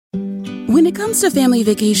When it comes to family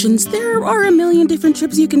vacations, there are a million different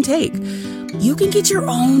trips you can take. You can get your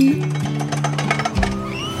own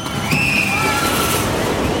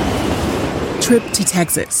trip to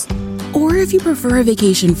Texas. Or if you prefer a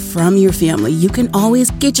vacation from your family, you can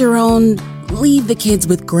always get your own leave the kids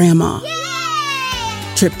with grandma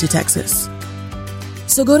trip to Texas.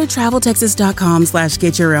 So go to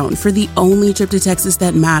traveltexas.com/get-your-own for the only trip to Texas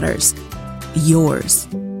that matters. Yours.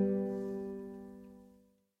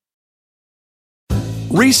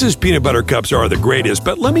 Reese's peanut butter cups are the greatest,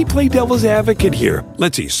 but let me play devil's advocate here.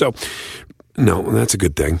 Let's see. So, no, that's a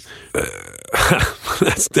good thing.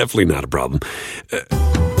 That's definitely not a problem.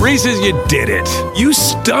 Reese's, you did it. You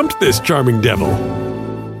stumped this charming devil.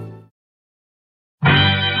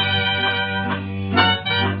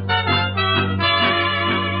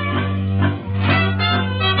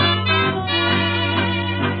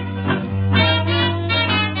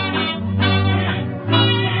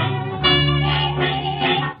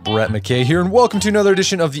 Brett McKay here, and welcome to another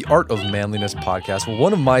edition of the Art of Manliness podcast. Well,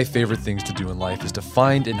 one of my favorite things to do in life is to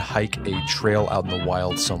find and hike a trail out in the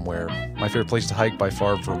wild somewhere. My favorite place to hike by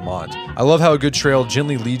far, Vermont. I love how a good trail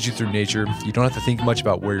gently leads you through nature. You don't have to think much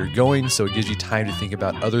about where you're going, so it gives you time to think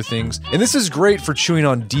about other things. And this is great for chewing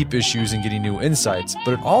on deep issues and getting new insights,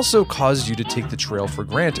 but it also causes you to take the trail for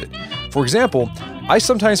granted. For example, I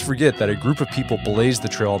sometimes forget that a group of people blazed the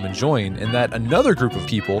trail I'm enjoying and that another group of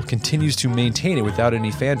people continues to maintain it without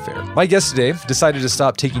any fanfare. My guest today decided to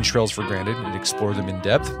stop taking trails for granted and explore them in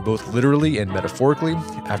depth, both literally and metaphorically,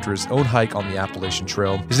 after his own hike on the Appalachian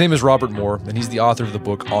Trail. His name is Robert Moor, and he's the author of the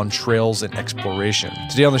book On Trails and Exploration.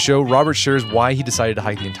 Today on the show, Robert shares why he decided to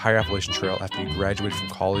hike the entire Appalachian Trail after he graduated from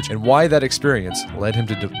college and why that experience led him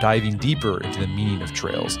to diving deeper into the meaning of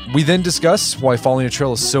trails. We then discuss why following a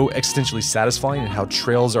trail is so existentially satisfying and how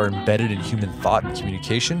trails are embedded in human thought and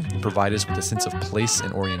communication and provide us with a sense of place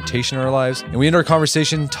and orientation in our lives. And we end our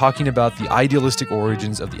conversation talking about the idealistic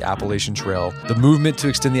origins of the Appalachian Trail, the movement to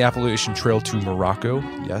extend the Appalachian Trail to Morocco,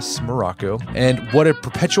 yes, Morocco, and what a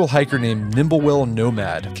perpetual hiker named Nimblewill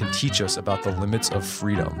Nomad can teach us about the limits of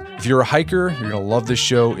freedom. If you're a hiker, you're going to love this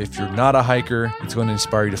show. If you're not a hiker, it's going to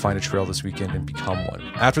inspire you to find a trail this weekend and become one.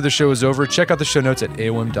 After the show is over, check out the show notes at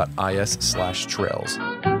aom.is/trails.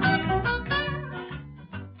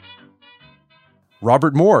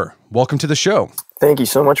 Robert Moor, welcome to the show. Thank you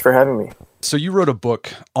so much for having me. So you wrote a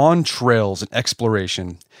book on trails and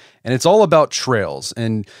exploration, and it's all about trails.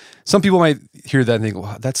 And some people might hear that and think,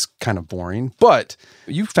 well, that's kind of boring. But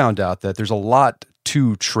you found out that there's a lot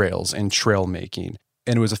to trails and trail making,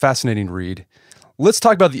 and it was a fascinating read. Let's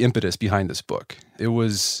talk about the impetus behind this book. It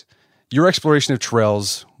was your exploration of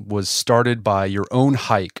trails was started by your own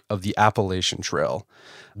hike of the Appalachian Trail.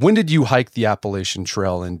 When did you hike the Appalachian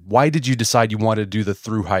Trail, and why did you decide you wanted to do the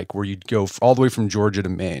through hike where you'd go all the way from Georgia to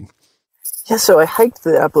Maine? Yeah, so I hiked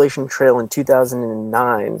the Appalachian Trail in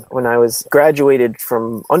 2009 when I was graduated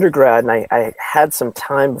from undergrad, and I had some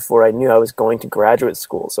time before I knew I was going to graduate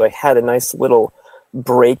school. So I had a nice little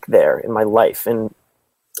break there in my life. And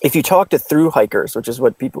if you talk to through hikers, which is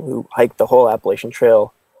what people who hike the whole Appalachian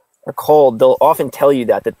Trail are called, they'll often tell you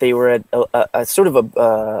that they were at a sort of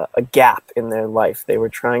a gap in their life. They were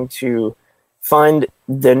trying to find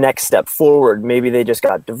the next step forward. Maybe they just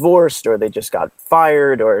got divorced, or they just got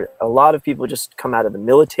fired, or a lot of people just come out of the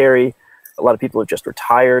military. A lot of people have just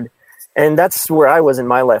retired. And that's where I was in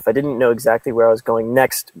my life. I didn't know exactly where I was going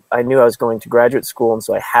next. I knew I was going to graduate school, and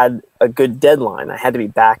so I had a good deadline. I had to be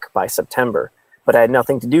back by September. But I had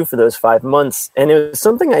nothing to do for those 5 months. And it was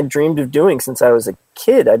something I dreamed of doing since I was a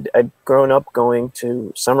kid. I'd grown up going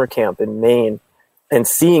to summer camp in Maine and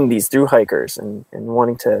seeing these through hikers and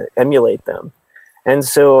wanting to emulate them. And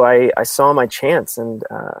so I saw my chance, and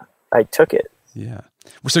I took it. Yeah.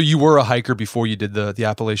 So you were a hiker before you did the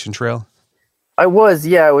Appalachian Trail? I was,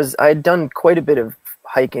 yeah. I'd done quite a bit of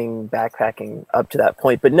hiking, backpacking up to that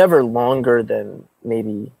point, but never longer than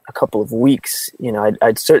maybe a couple of weeks. You know,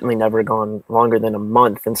 I'd certainly never gone longer than a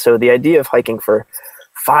month. And so the idea of hiking for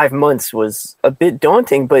 5 months was a bit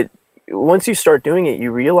daunting, but once you start doing it,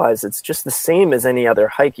 you realize it's just the same as any other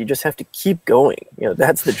hike. You just have to keep going. You know,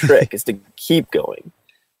 that's the trick, is to keep going.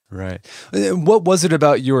 Right. What was it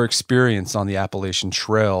about your experience on the Appalachian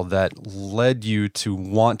Trail that led you to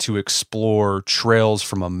want to explore trails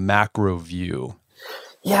from a macro view?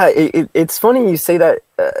 Yeah, it's funny you say that,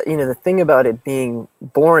 the thing about it being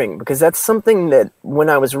boring, because that's something that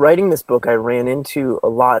when I was writing this book, I ran into a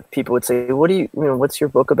lot. People would say, what's your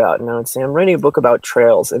book about? And I would say, I'm writing a book about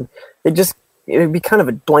trails. And they just, it'd be kind of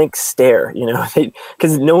a blank stare,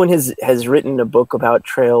 because no one has written a book about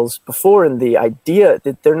trails before, and the idea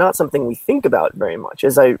that they're not something we think about very much.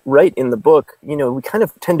 As I write in the book, we kind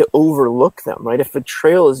of tend to overlook them, right? If a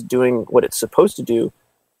trail is doing what it's supposed to do,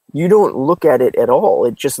 you don't look at it at all.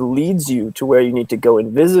 It just leads you to where you need to go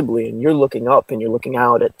invisibly, and you're looking up and you're looking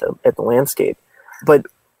out at the landscape. But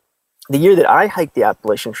the year that I hiked the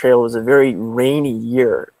Appalachian Trail was a very rainy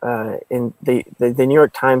year, and the New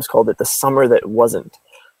York Times called it the summer that wasn't,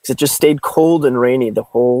 because it just stayed cold and rainy the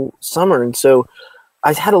whole summer. And so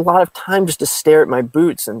I had a lot of time just to stare at my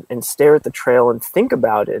boots and stare at the trail and think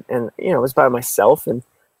about it. And, I was by myself, and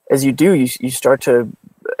as you do, you start to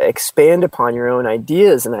expand upon your own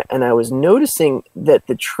ideas. And I was noticing that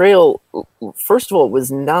the trail, first of all,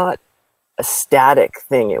 was not a static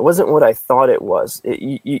thing. It wasn't what I thought it was.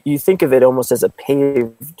 You think of it almost as a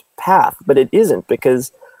paved path, but it isn't,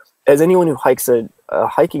 because as anyone who hikes a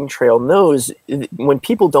hiking trail knows, when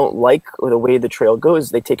people don't like the way the trail goes,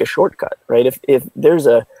 they take a shortcut, right? If there's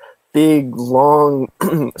a big, long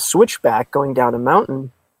switchback going down a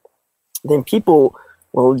mountain, then people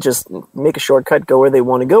will just make a shortcut, go where they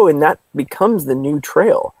want to go, and that becomes the new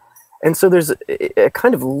trail. And so there's a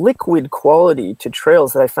kind of liquid quality to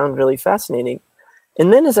trails that I found really fascinating.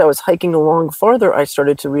 And then as I was hiking along farther, I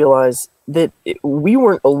started to realize that we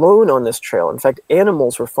weren't alone on this trail. In fact,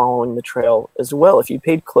 animals were following the trail as well. If you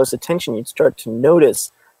paid close attention, you'd start to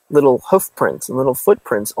notice little hoof prints and little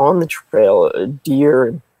footprints on the trail, deer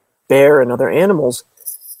and bear and other animals.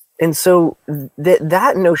 And so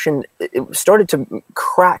that notion started to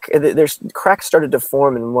crack. Cracks started to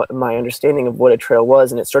form in what my understanding of what a trail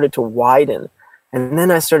was, and it started to widen. And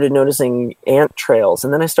then I started noticing ant trails,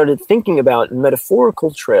 and then I started thinking about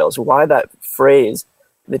metaphorical trails, why that phrase,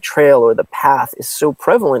 the trail or the path, is so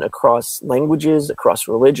prevalent across languages, across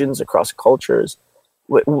religions, across cultures.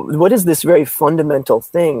 What is this very fundamental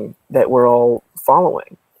thing that we're all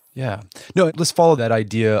following? Yeah. No, let's follow that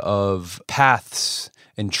idea of paths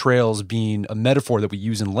and trails being a metaphor that we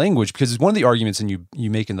use in language, because one of the arguments you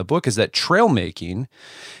make in the book is that trail making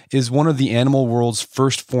is one of the animal world's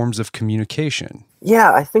first forms of communication.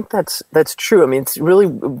 Yeah, I think that's true. I mean, it's really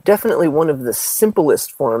definitely one of the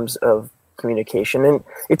simplest forms of communication, and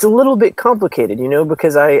it's a little bit complicated,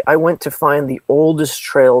 because I went to find the oldest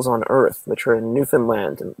trails on Earth, which are in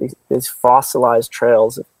Newfoundland, and these fossilized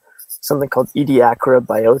trails of something called Ediacara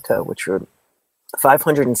biota, which are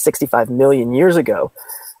 565 million years ago.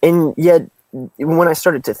 And yet, when I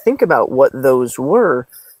started to think about what those were,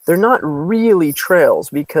 they're not really trails,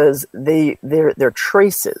 because they're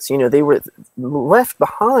traces. They were left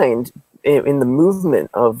behind in the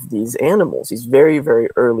movement of these animals, these very, very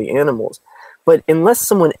early animals. But unless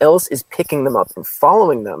someone else is picking them up and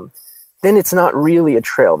following them, then it's not really a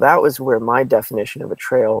trail. That was where my definition of a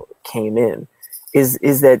trail came in. Is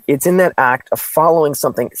that it's in that act of following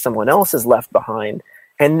something someone else has left behind,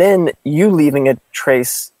 and then you leaving a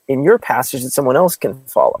trace in your passage that someone else can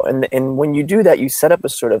follow. And when you do that, you set up a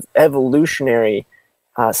sort of evolutionary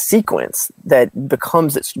sequence that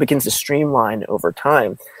begins to streamline over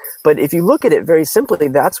time. But if you look at it very simply,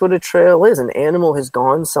 that's what a trail is. An animal has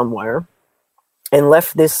gone somewhere and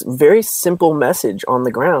left this very simple message on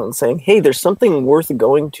the ground saying, hey, there's something worth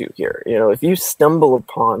going to here. If you stumble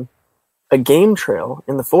upon a game trail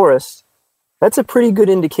in the forest, that's a pretty good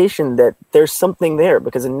indication that there's something there,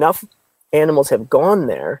 because enough animals have gone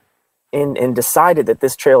there and decided that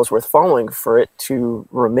this trail is worth following for it to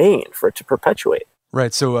remain, for it to perpetuate.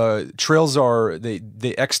 Right. So trails they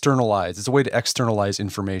externalize. It's a way to externalize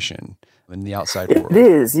information in the outside world. It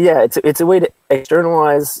is, yeah. It's a way to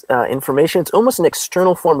externalize information. It's almost an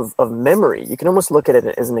external form of memory. You can almost look at it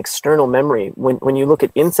as an external memory. When you look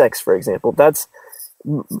at insects, for example, that's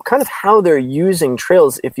kind of how they're using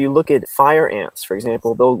trails. If you look at fire ants, for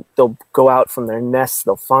example, they'll go out from their nests,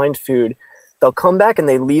 they'll find food, they'll come back and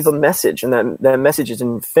they leave a message, and that message is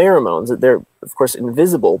in pheromones. They're, of course,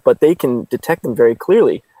 invisible, but they can detect them very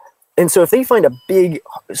clearly. And so if they find a big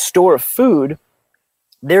store of food,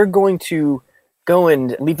 they're going to go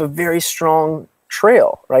and leave a very strong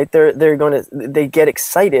trail, right? They get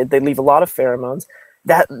excited, they leave a lot of pheromones.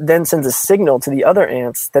 That then sends a signal to the other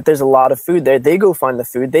ants that there's a lot of food there. They go find the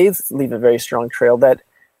food. They leave a very strong trail. That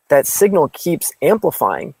signal keeps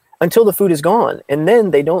amplifying until the food is gone. And then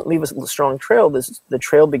they don't leave a strong trail. The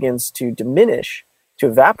trail begins to diminish, to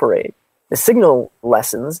evaporate. The signal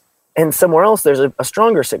lessens, and somewhere else there's a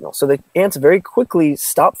stronger signal. So the ants very quickly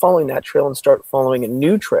stop following that trail and start following a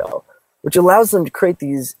new trail, which allows them to create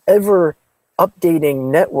these ever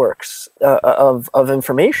updating networks of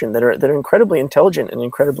information that are incredibly intelligent and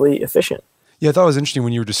incredibly efficient. Yeah, I thought it was interesting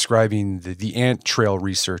when you were describing the ant trail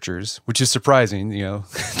researchers, which is surprising. You know,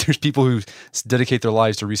 there's people who dedicate their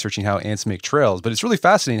lives to researching how ants make trails, but it's really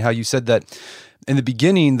fascinating how you said that in the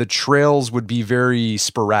beginning, the trails would be very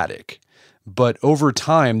sporadic, but over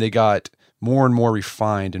time they got more and more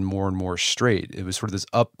refined and more straight. It was sort of this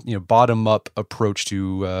bottom up approach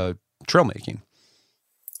to trail making.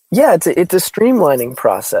 Yeah, it's a streamlining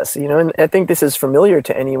process, and I think this is familiar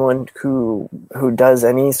to anyone who does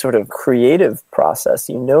any sort of creative process.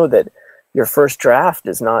 You know that your first draft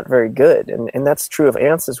is not very good, and that's true of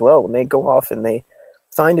ants as well. When they go off and they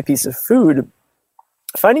find a piece of food,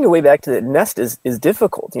 finding a way back to the nest is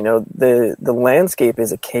difficult. The landscape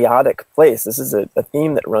is a chaotic place. This is a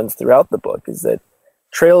theme that runs throughout the book, is that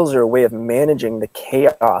trails are a way of managing the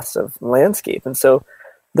chaos of landscape, and so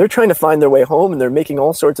they're trying to find their way home, and they're making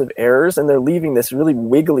all sorts of errors, and they're leaving this really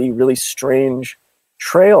wiggly, really strange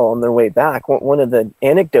trail on their way back. One of the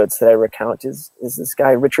anecdotes that I recount is this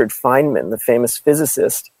guy, Richard Feynman, the famous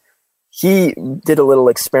physicist. He did a little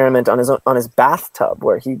experiment on his bathtub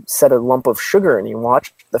where he set a lump of sugar, and he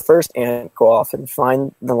watched the first ant go off and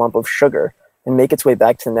find the lump of sugar and make its way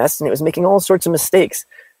back to the nest, and it was making all sorts of mistakes.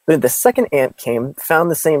 But the second ant came, found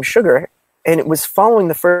the same sugar, and it was following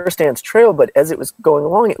the first ant's trail, but as it was going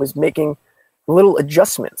along, it was making little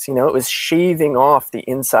adjustments. It was shaving off the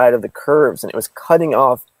inside of the curves, and it was cutting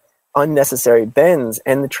off unnecessary bends,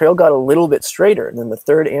 and the trail got a little bit straighter. And then the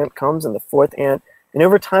third ant comes, and the fourth ant, and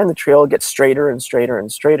over time the trail gets straighter and straighter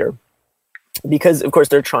and straighter, because of course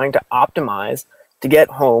they're trying to optimize to get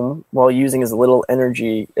home while using as little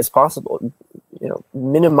energy as possible,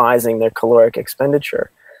 minimizing their caloric expenditure.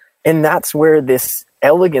 And that's where this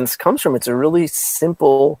elegance comes from. It's a really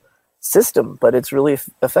simple system, but it's really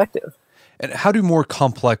effective. And how do more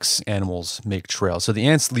complex animals make trails? So the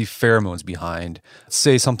ants leave pheromones behind,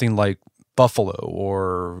 say something like buffalo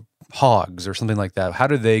or hogs or something like that. How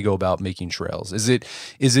do they go about making trails? Is it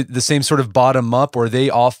the same sort of bottom up, or are they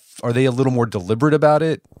a little more deliberate about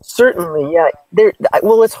it? Certainly, yeah.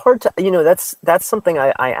 Well, it's hard to, that's something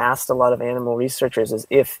I asked a lot of animal researchers, is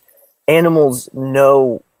if animals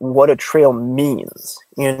know what a trail means,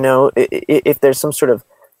 if there's some sort of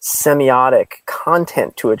semiotic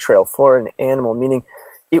content to a trail for an animal, meaning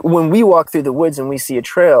when we walk through the woods and we see a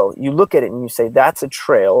trail, you look at it and you say, that's a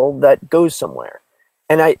trail that goes somewhere.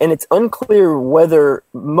 And it's unclear whether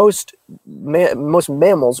most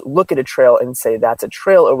mammals look at a trail and say that's a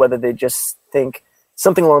trail, or whether they just think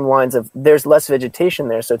something along the lines of there's less vegetation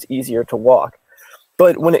there, so it's easier to walk.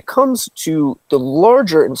 But when it comes to the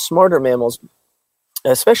larger and smarter mammals,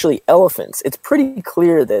 especially elephants, it's pretty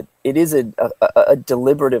clear that it is a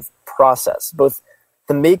deliberative process, both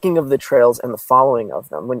the making of the trails and the following of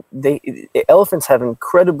them. Elephants have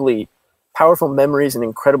incredibly powerful memories and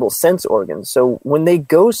incredible sense organs. So when they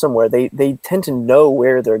go somewhere, they tend to know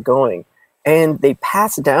where they're going, and they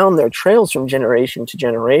pass down their trails from generation to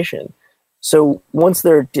generation. So once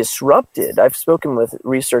they're disrupted, I've spoken with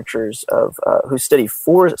researchers who study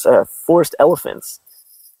forest elephants,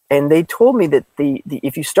 and they told me that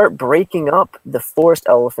if you start breaking up the forest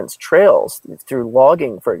elephants' trails through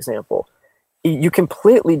logging, for example, you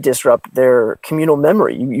completely disrupt their communal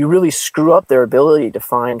memory. You really screw up their ability to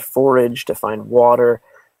find forage, to find water,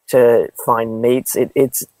 to find mates.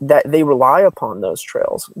 It's that they rely upon those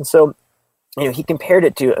trails. And so, he compared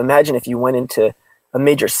it to, imagine if you went into a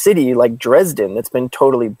major city like Dresden that's been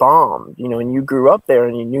totally bombed, and you grew up there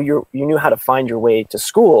and you knew how to find your way to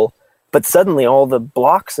school, but suddenly all the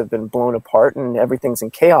blocks have been blown apart and everything's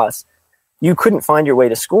in chaos. You couldn't find your way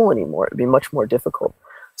to school anymore. It'd be much more difficult.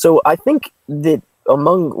 So I think that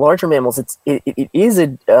among larger mammals, it is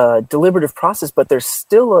a deliberative process, but there's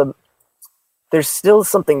still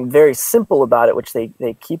something very simple about it, which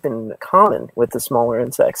they keep in common with the smaller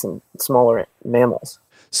insects and smaller mammals.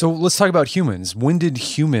 So let's talk about humans. When did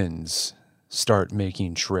humans start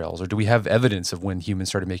making trails, or do we have evidence of when humans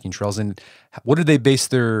started making trails, and what did they base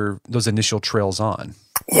those initial trails on?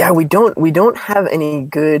 Yeah, we don't have any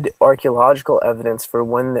good archaeological evidence for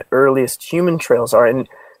when the earliest human trails are, and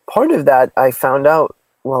part of that I found out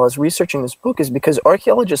while I was researching this book is because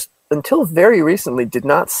archaeologists, until very recently, did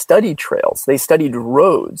not study trails. They studied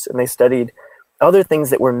roads, and they studied other things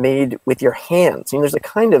that were made with your hands. There's a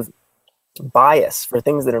kind of bias for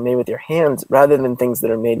things that are made with your hands rather than things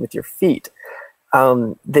that are made with your feet.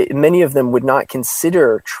 Many of them would not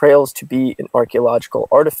consider trails to be an archaeological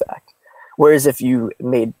artifact. Whereas if you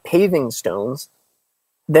made paving stones,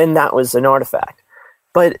 then that was an artifact.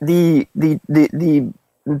 But the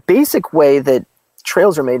basic way that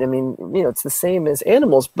trails are made, it's the same as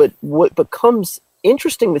animals, but what becomes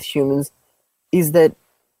interesting with humans is that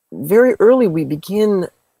very early we begin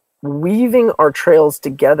weaving our trails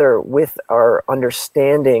together with our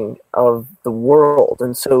understanding of the world.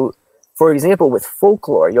 And so, for example, with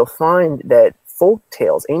folklore, you'll find that folk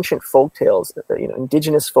tales, ancient folk tales,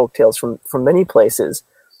 indigenous folk tales from many places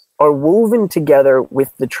are woven together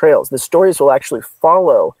with the trails. The stories will actually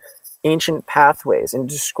follow ancient pathways and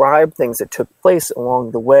describe things that took place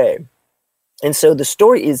along the way. And so the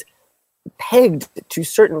story is pegged to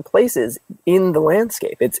certain places in the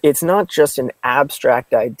landscape. It's not just an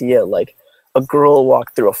abstract idea like a girl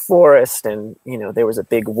walked through a forest and there was a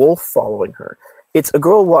big wolf following her. It's a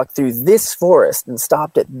girl walked through this forest and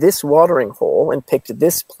stopped at this watering hole and picked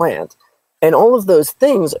this plant. And all of those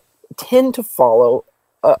things tend to follow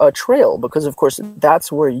a trail, because of course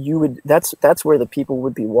that's where that's where the people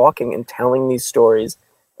would be walking and telling these stories,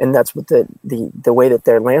 and that's what the way that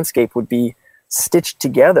their landscape would be stitched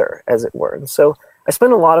together, as it were. And so I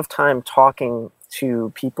spent a lot of time talking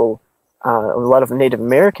to people, a lot of Native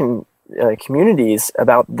American communities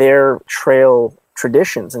about their trail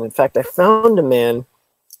traditions. And in fact, I found a man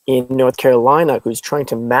in North Carolina who's trying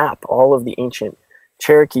to map all of the ancient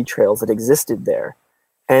Cherokee trails that existed there.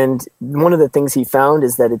 And one of the things he found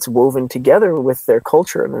is that it's woven together with their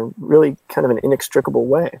culture in a really kind of an inextricable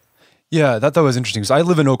way. Yeah, that was interesting because I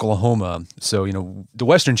live in Oklahoma, so the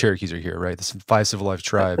Western Cherokees are here, right? This 5 civilized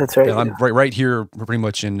tribe. That's right. And I'm right here, pretty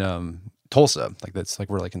much in Tulsa, that's like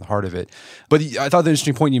we're like in the heart of it. But I thought the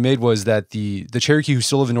interesting point you made was that the Cherokee who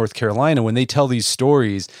still live in North Carolina, when they tell these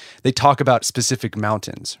stories, they talk about specific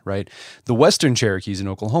mountains, right? The Western Cherokees in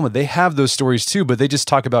Oklahoma, they have those stories too, but they just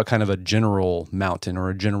talk about kind of a general mountain or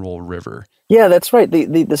a general river. Yeah, that's right.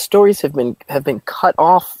 The stories have been cut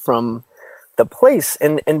off from the place,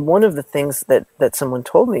 and one of the things that someone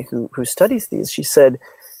told me who studies these, she said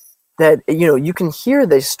that you can hear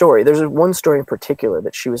this story. There's one story in particular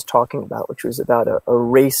that she was talking about, which was about a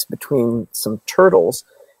race between some turtles,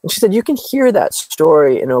 and she said you can hear that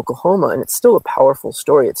story in Oklahoma, and it's still a powerful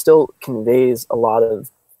story. It still conveys a lot of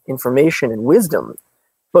information and wisdom.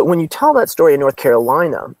 But when you tell that story in North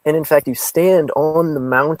Carolina, and in fact you stand on the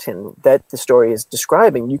mountain that the story is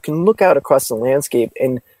describing, you can look out across the landscape,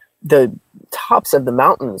 and the tops of the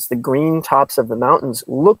mountains, the green tops of the mountains,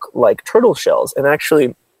 look like turtle shells. And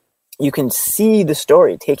actually, you can see the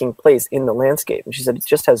story taking place in the landscape. And she said it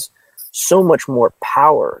just has so much more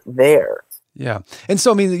power there. Yeah. And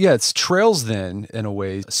so, it's trails then, in a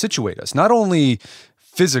way, situate us, not only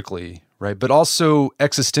physically, right, but also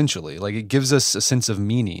existentially. Like, it gives us a sense of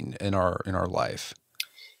meaning in our life.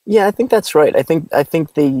 Yeah, I think that's right. I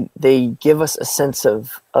think they give us a sense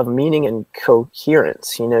of meaning and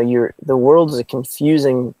coherence. The world is a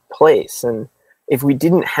confusing place, and if we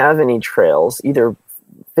didn't have any trails, either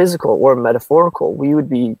physical or metaphorical, we would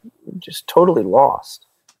be just totally lost.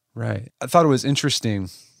 Right. I thought it was interesting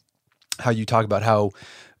how you talk about how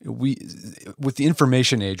we, with the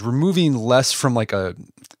information age, we're moving less from like a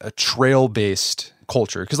trail-based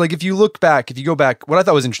culture. Because like if you go back, what I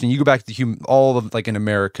thought was interesting, you go back to all of like in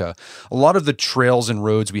America, a lot of the trails and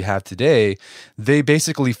roads we have today, they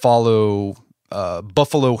basically follow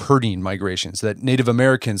buffalo herding migrations that Native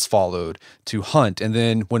Americans followed to hunt. And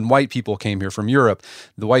then when white people came here from Europe,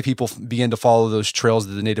 the white people began to follow those trails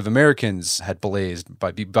that the Native Americans had blazed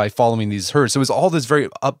by following these herds. So it was all this very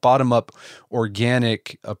bottom-up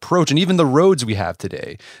organic approach. And even the roads we have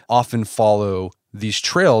today often follow these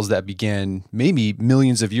trails that began maybe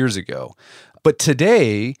millions of years ago. But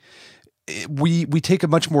today, we take a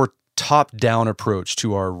much more top-down approach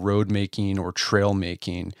to our road making or trail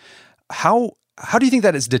making. How do you think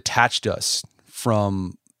that has detached us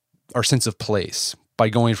from our sense of place by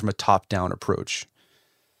going from a top-down approach?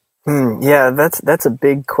 Yeah, that's a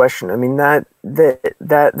big question.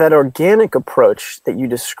 That organic approach that you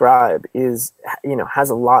describe is, has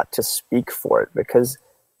a lot to speak for it, because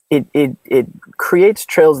it creates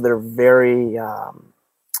trails that are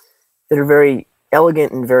very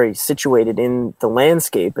elegant and very situated in the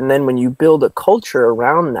landscape. And then when you build a culture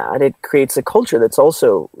around that, it creates a culture that's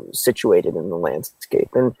also situated in the landscape.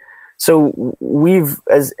 And so we've,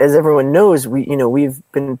 as everyone knows, we've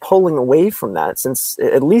been pulling away from that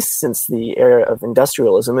at least since the era of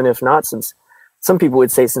industrialism. And if not, since some people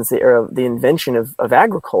would say since the era of the invention of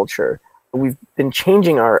agriculture, we've been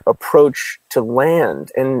changing our approach to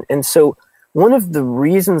land. And so one of the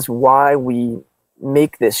reasons why we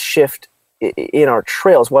make this shift in our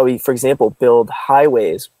trails, why we, for example, build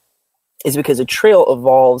highways, is because a trail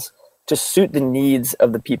evolves to suit the needs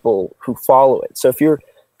of the people who follow it. So if you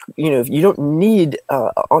don't need,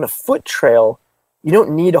 on a foot trail, you don't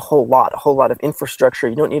need a whole lot of infrastructure.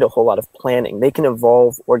 You don't need a whole lot of planning. They can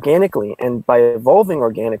evolve organically. And by evolving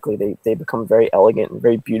organically, they become very elegant and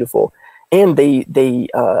very beautiful. and they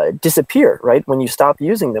disappear, right? When you stop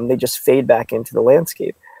using them, they just fade back into the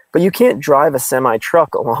landscape. But you can't drive a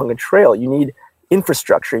semi-truck along a trail. You need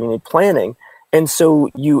infrastructure, you need planning. And so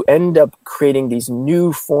you end up creating these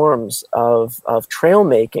new forms of trail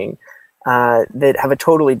making that have a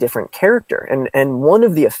totally different character. And one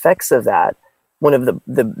of the effects of that, one of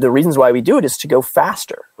the reasons why we do it is to go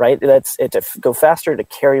faster, right? That's it, to go faster, to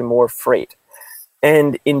carry more freight.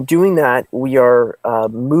 And in doing that, we are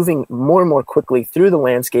moving more and more quickly through the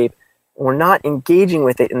landscape. We're not engaging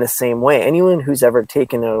with it in the same way. Anyone who's ever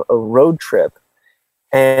taken a road trip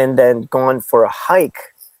and then gone for a hike,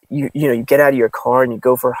 you get out of your car and you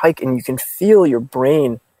go for a hike, and you can feel your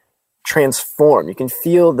brain transform. You can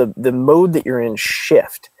feel the mode that you're in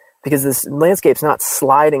shift, because this landscape's not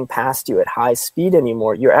sliding past you at high speed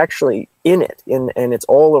anymore. You're actually in it, and it's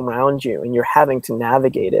all around you, and you're having to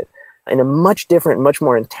navigate it in a much different, much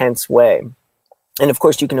more intense way. And of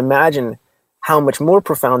course, you can imagine how much more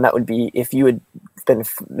profound that would be if you had been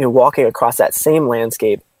walking across that same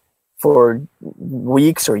landscape for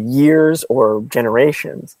weeks or years or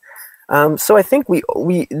generations. So I think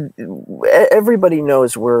everybody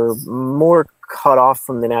knows we're more cut off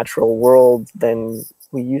from the natural world than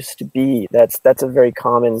we used to be. That's a very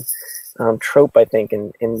common trope, I think,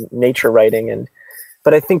 in nature writing.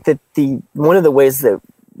 But I think that one of the ways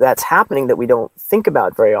that's happening that we don't think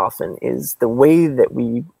about very often is the way that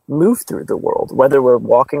we move through the world, whether we're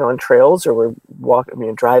walking on trails or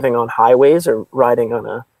we're driving on highways or riding on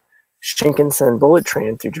a Shinkansen bullet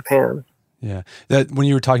train through Japan. Yeah. That when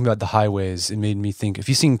you were talking about the highways, it made me think, have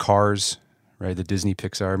you seen Cars, right? The Disney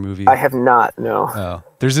Pixar movie? I have not, no. Oh.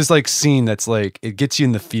 There's this scene that's it gets you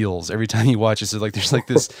in the feels every time you watch it. So there's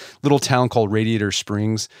this little town called Radiator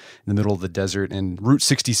Springs in the middle of the desert, and Route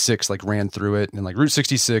 66 ran through it. And Route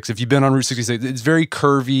 66, if you've been on Route 66, it's very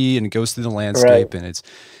curvy and it goes through the landscape, right. And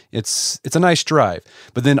it's a nice drive.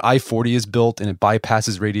 But then I-40 is built and it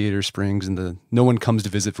bypasses Radiator Springs, and no one comes to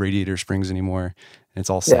visit Radiator Springs anymore. And it's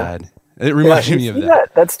all sad. Yeah. It reminded me of that. Yeah,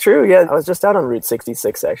 that's true. Yeah, I was just out on Route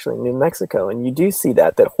 66, actually, in New Mexico, and you do see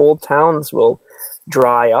that whole towns will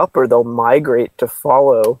dry up or they'll migrate to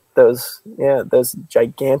follow those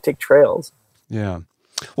gigantic trails. Yeah.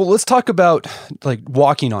 Well, let's talk about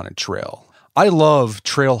walking on a trail. I love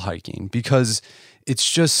trail hiking because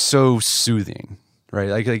it's just so soothing,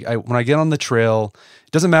 right? When I get on the trail,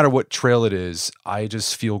 it doesn't matter what trail it is, I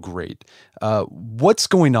just feel great. What's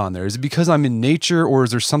going on there? Is it because I'm in nature, or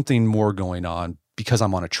is there something more going on because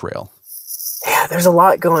I'm on a trail? Yeah, there's a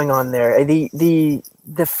lot going on there.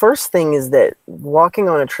 The first thing is that walking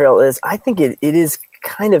on a trail I think it is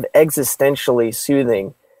kind of existentially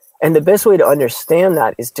soothing. And the best way to understand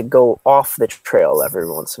that is to go off the trail every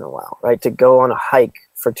once in a while, right? To go on a hike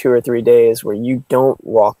for 2 or 3 days where you don't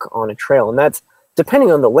walk on a trail. And that's,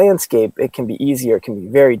 depending on the landscape, it can be easier, it can be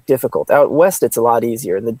very difficult. Out west, it's a lot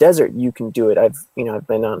easier. In the desert, you can do it. I've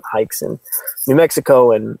been on hikes in New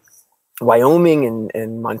Mexico and Wyoming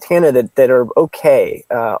and Montana that are okay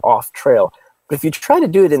off trail. But if you try to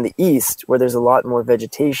do it in the east, where there's a lot more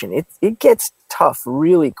vegetation, it gets tough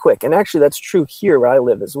really quick. And actually, that's true here where I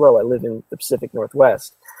live as well. I live in the Pacific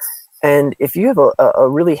Northwest. And if you have a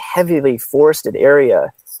really heavily forested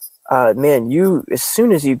area, as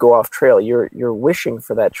soon as you go off trail, you're wishing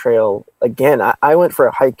for that trail again. I went for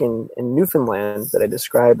a hike in Newfoundland that I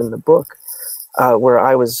describe in the book, where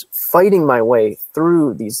I was fighting my way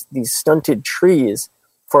through these stunted trees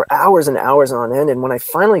for hours and hours on end. And when I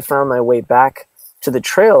finally found my way back to the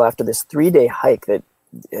trail after this 3-day hike that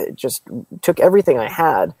just took everything I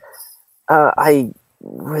had, I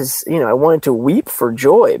wanted to weep for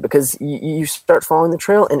joy, because you start following the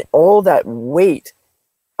trail and all that weight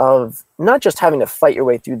of not just having to fight your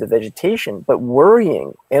way through the vegetation, but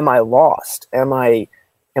worrying, am I lost? Am I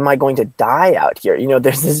going to die out here?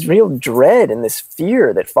 There's this real dread and this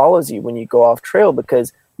fear that follows you when you go off trail,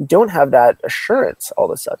 because you don't have that assurance all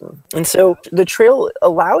of a sudden. And so the trail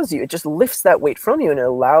allows you, it just lifts that weight from you, and it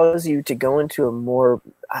allows you to go into a more,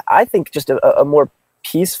 I think, just a more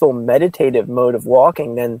peaceful, meditative mode of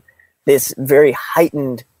walking than this very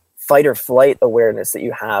heightened fight or flight awareness that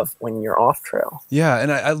you have when you're off trail. Yeah. And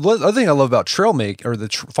the other thing I love about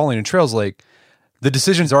following in trails, the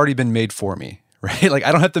decision's already been made for me, right?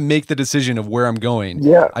 I don't have to make the decision of where I'm going.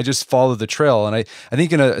 Yeah. I just follow the trail. And I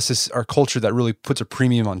think in our culture that really puts a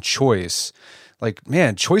premium on choice,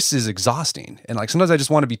 choice is exhausting. And sometimes I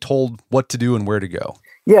just want to be told what to do and where to go.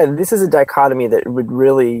 Yeah, this is a dichotomy that would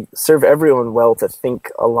really serve everyone well to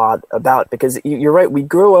think a lot about, because you're right. We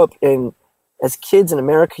grow up as kids in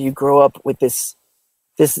America, you grow up with this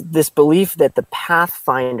belief that the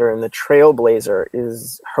pathfinder and the trailblazer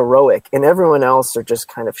is heroic, and everyone else are just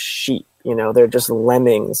kind of sheep. they're just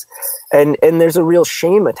lemmings. And there's a real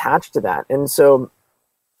shame attached to that. And so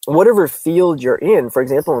whatever field you're in, for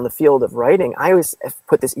example, in the field of writing, I always have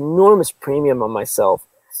put this enormous premium on myself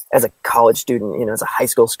as a college student, as a high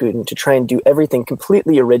school student, to try and do everything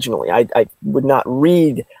completely originally. I would not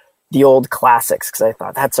read the old classics because I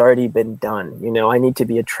thought that's already been done. I need to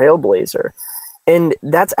be a trailblazer. And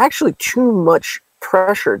that's actually too much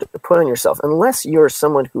pressure to put on yourself unless you're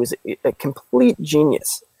someone who is a complete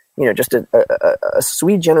genius, just a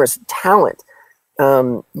sweet, generous talent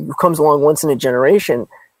who comes along once in a generation.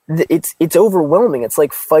 It's overwhelming. It's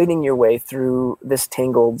like fighting your way through this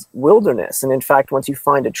tangled wilderness. And in fact, once you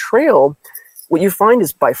find a trail, what you find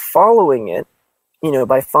is by following it,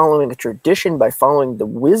 by following a tradition, by following the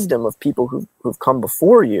wisdom of people who've come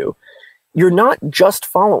before you, you're not just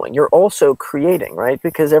following, you're also creating, right?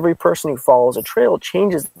 Because every person who follows a trail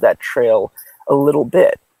changes that trail a little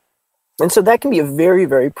bit. And so that can be a very,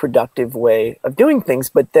 very productive way of doing things.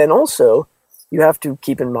 But then also, you have to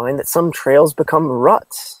keep in mind that some trails become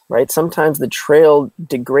ruts, right? Sometimes the trail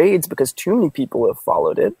degrades because too many people have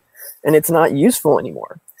followed it and it's not useful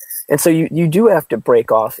anymore. And so you do have to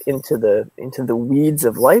break off into the weeds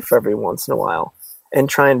of life every once in a while and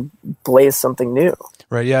try and blaze something new.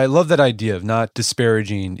 Right. Yeah. I love that idea of not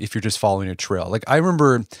disparaging if you're just following a trail. Like I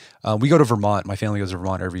remember we go to Vermont. My family goes to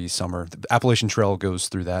Vermont every summer. The Appalachian Trail goes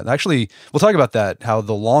through that. And actually, we'll talk about that, how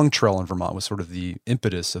the long trail in Vermont was sort of the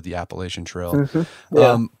impetus of the Appalachian Trail. Mm-hmm.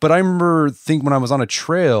 Yeah. But I remember when I was on a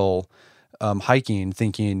trail hiking,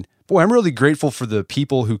 thinking, boy, I'm really grateful for the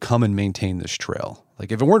people who come and maintain this trail.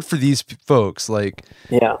 Like if it weren't for these folks,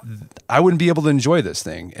 I wouldn't be able to enjoy this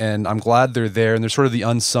thing. And I'm glad they're there. And they're sort of the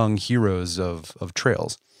unsung heroes of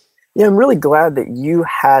trails. Yeah, I'm really glad that you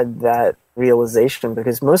had that realization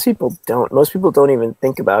because most people don't. Most people don't even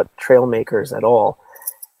think about trail makers at all.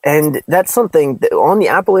 And that's something that on the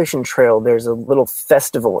Appalachian Trail, there's a little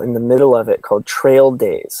festival in the middle of it called Trail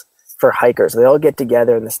Days for hikers. They all get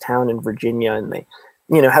together in this town in Virginia and they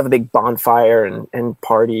have a big bonfire and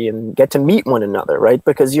party and get to meet one another, right?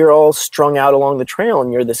 Because you're all strung out along the trail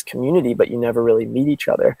and you're this community, but you never really meet each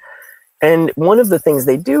other. And one of the things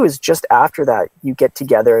they do is just after that, you get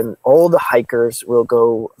together and all the hikers will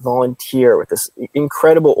go volunteer with this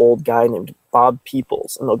incredible old guy named Bob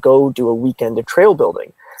Peoples, and they'll go do a weekend of trail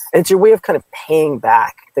building. And it's your way of kind of paying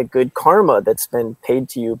back the good karma that's been paid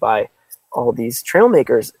to you by all these trail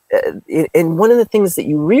makers. And one of the things that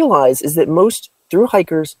you realize is that most through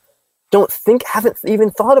hikers haven't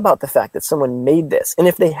even thought about the fact that someone made this. And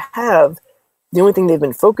if they have, the only thing they've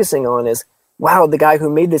been focusing on is, wow, the guy who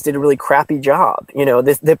made this did a really crappy job.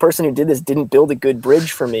 The person who did this didn't build a good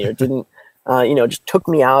bridge for me or didn't, just took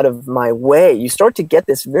me out of my way. You start to get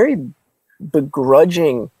this very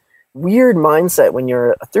begrudging, weird mindset when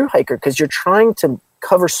you're a thru hiker because you're trying to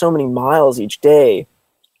cover so many miles each day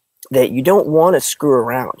that you don't want to screw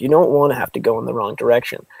around. You don't want to have to go in the wrong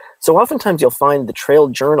direction. So oftentimes you'll find the trail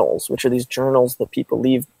journals, which are these journals that people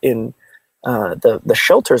leave in the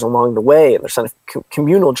shelters along the way, and they're sort of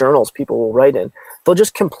communal journals people will write in. They'll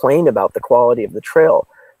just complain about the quality of the trail.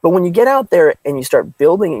 But when you get out there and you start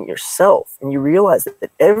building it yourself, and you realize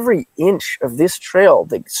that every inch of this trail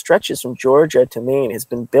that stretches from Georgia to Maine has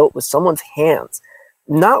been built with someone's hands,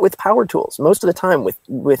 not with power tools, most of the time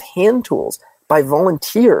with hand tools by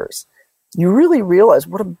volunteers, you really realize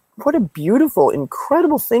what a beautiful,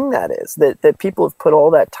 incredible thing that is, that people have put all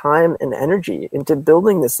that time and energy into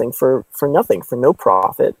building this thing for nothing, for no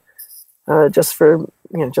profit, just for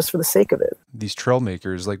the sake of it. These trail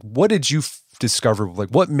makers, like, what did you discover? Like,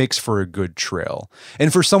 what makes for a good trail?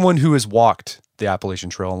 And for someone who has walked the Appalachian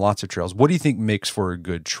Trail and lots of trails, what do you think makes for a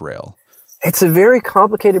good trail? It's a very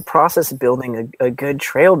complicated process building a good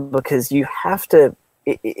trail because you have to.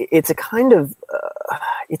 It's a kind of,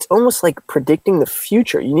 it's almost like predicting the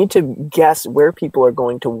future. You need to guess where people are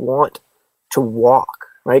going to want to walk,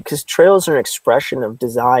 right? Because trails are an expression of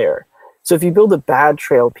desire. So if you build a bad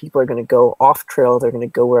trail, people are going to go off trail. They're going to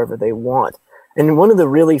go wherever they want. And one of the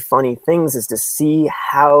really funny things is to see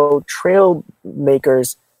how trail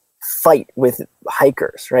makers fight with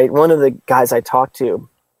hikers, right? One of the guys I talked to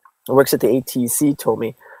who works at the ATC told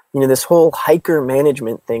me, this whole hiker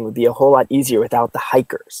management thing would be a whole lot easier without the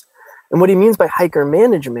hikers. And what he means by hiker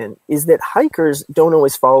management is that hikers don't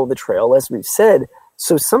always follow the trail, as we've said.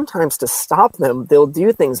 So sometimes to stop them, they'll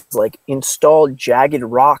do things like install jagged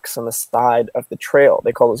rocks on the side of the trail.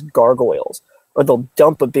 They call those gargoyles. Or they'll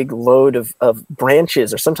dump a big load of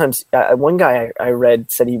branches. Or sometimes one guy I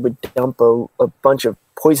read said he would dump a bunch of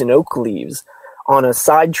poison oak leaves on a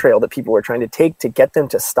side trail that people were trying to take to get them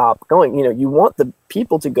to stop going. You want the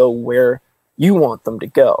people to go where you want them to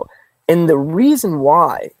go. And the reason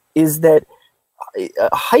why is that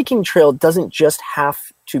a hiking trail doesn't just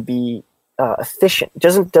have to be efficient. It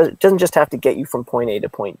doesn't just have to get you from point A to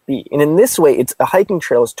point B. And in this way, a hiking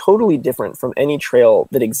trail is totally different from any trail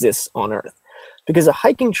that exists on Earth. Because a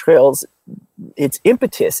hiking trail's its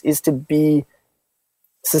impetus is to be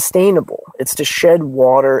sustainable. It's to shed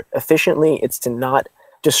water efficiently. It's to not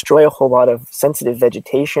destroy a whole lot of sensitive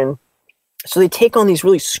vegetation. So they take on these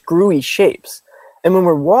really screwy shapes. And when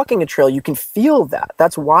we're walking a trail, you can feel that.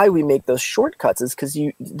 That's why we make those shortcuts, is because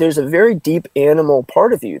there's a very deep animal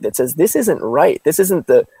part of you that says, this isn't right. This isn't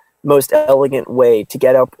the most elegant way to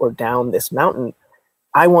get up or down this mountain.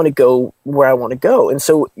 I want to go where I want to go. And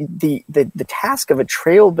so the task of a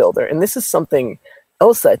trail builder, and this is something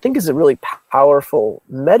else that I think is a really powerful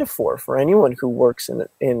metaphor for anyone who works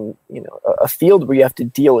in a field where you have to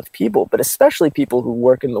deal with people, but especially people who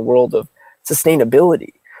work in the world of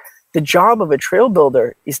sustainability. The job of a trail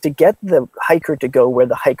builder is to get the hiker to go where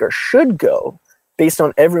the hiker should go based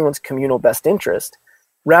on everyone's communal best interest,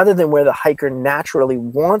 rather than where the hiker naturally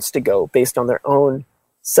wants to go based on their own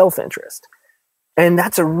self-interest. And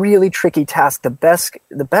that's a really tricky task. The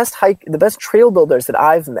best trail builders that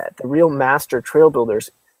I've met, the real master trail builders,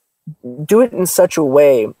 do it in such a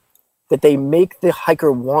way that they make the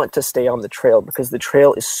hiker want to stay on the trail, because the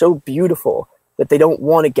trail is so beautiful that they don't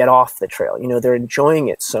want to get off the trail. They're enjoying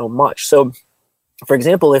it so much. So, for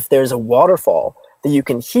example, if there's a waterfall that you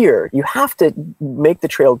can hear, you have to make the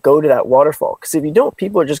trail go to that waterfall, because if you don't,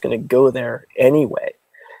 people are just going to go there anyway.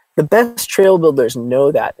 The best trail builders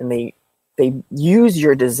know that, and they use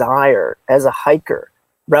your desire as a hiker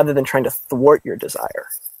rather than trying to thwart your desire.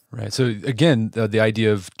 Right. So again, the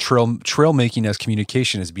idea of trail making as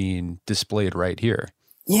communication is being displayed right here.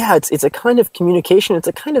 Yeah, it's a kind of communication.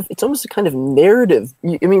 It's almost a kind of narrative.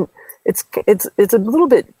 It's a little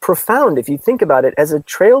bit profound if you think about it. As a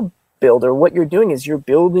trail builder, what you're doing is you're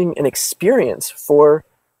building an experience for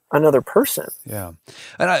another person. Yeah.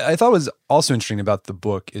 And I thought what was also interesting about the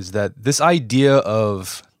book is that this idea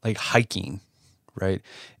of like hiking, right?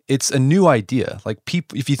 It's a new idea. Like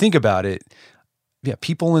people, if you think about it,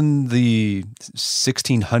 people in the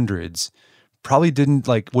 1600s probably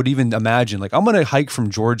would even imagine I'm going to hike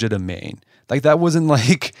from Georgia to Maine. Like that wasn't or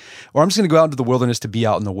I'm just going to go out into the wilderness to be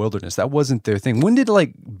out in the wilderness. That wasn't their thing. When did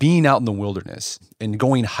being out in the wilderness and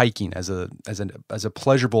going hiking as a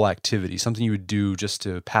pleasurable activity, something you would do just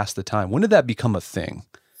to pass the time, when did that become a thing?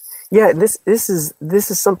 Yeah, this is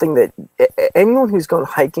something that anyone who's gone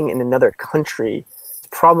hiking in another country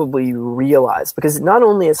probably realized, because not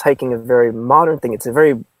only is hiking a very modern thing, it's a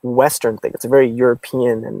very Western thing. It's a very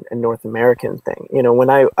European and North American thing. When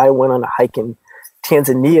I went on a hike in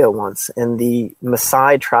Tanzania once, and the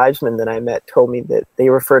Maasai tribesmen that I met told me that they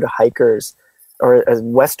refer to hikers, or as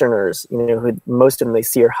Westerners, who most of them they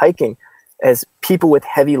see are hiking, as people with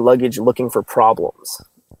heavy luggage looking for problems.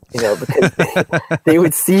 Because they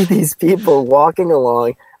would see these people walking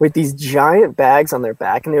along with these giant bags on their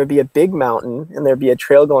back, and there would be a big mountain, and there'd be a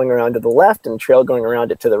trail going around to the left and a trail going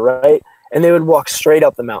around it to the right, and they would walk straight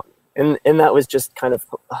up the mountain. And that was just kind of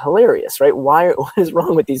hilarious, right? What is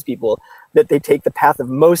wrong with these people that they take the path of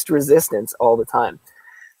most resistance all the time?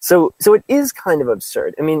 So it is kind of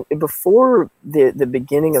absurd. Before the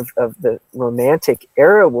beginning of the Romantic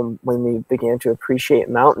era, when we began to appreciate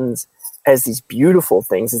mountains as these beautiful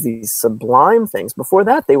things, as these sublime things, before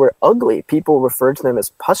that they were ugly. People referred to them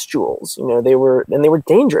as pustules. They were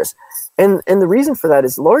dangerous. And the reason for that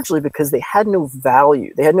is largely because they had no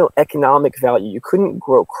value. They had no economic value. You couldn't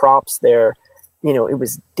grow crops there. It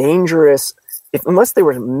was dangerous. Unless there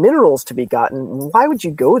were minerals to be gotten, why would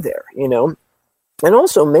you go there? And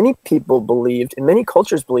also many people believed, and many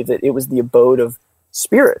cultures believed, that it was the abode of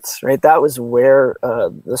spirits, right? That was where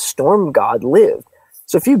the storm god lived.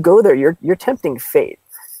 So if you go there, you're tempting fate.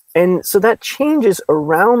 And so that changes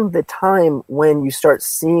around the time when you start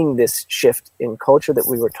seeing this shift in culture that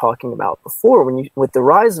we were talking about before. With the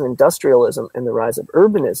rise of industrialism and the rise of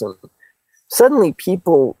urbanism, suddenly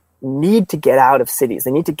people need to get out of cities.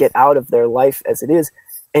 They need to get out of their life as it is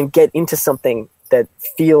and get into something that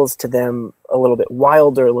feels to them a little bit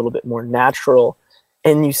wilder, a little bit more natural.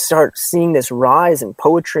 And you start seeing this rise in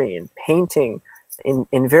poetry and painting,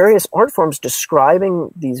 in various art forms,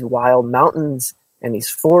 describing these wild mountains and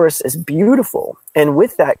these forests as beautiful. And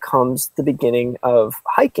with that comes the beginning of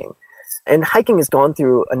hiking. And hiking has gone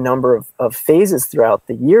through a number of phases throughout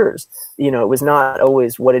the years. It was not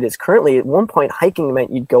always what it is currently. At one point, hiking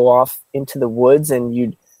meant you'd go off into the woods and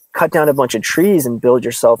you'd cut down a bunch of trees and build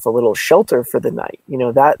yourself a little shelter for the night.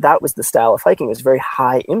 That was the style of hiking. It was very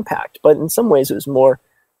high impact, but in some ways it was more,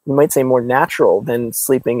 you might say, more natural than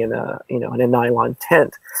sleeping in a nylon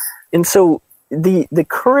tent. And so the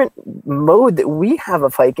current mode that we have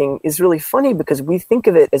of hiking is really funny because we think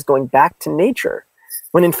of it as going back to nature,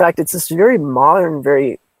 when in fact it's this very modern,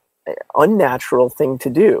 very unnatural thing to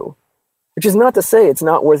do. Which is not to say it's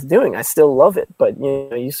not worth doing. I still love it, but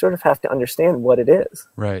you sort of have to understand what it is.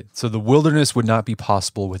 Right. So the wilderness would not be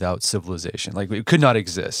possible without civilization. Like it could not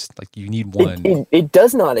exist. Like you need one. It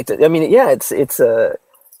does not exist. I mean, yeah, it's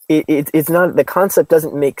not, the concept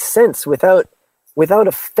doesn't make sense without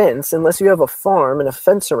a fence. Unless you have a farm and a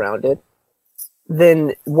fence around it,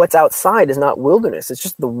 then what's outside is not wilderness. It's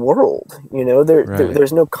just the world.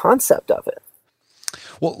 There's no concept of it.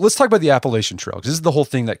 Well, let's talk about the Appalachian Trail, because this is the whole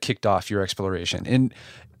thing that kicked off your exploration. And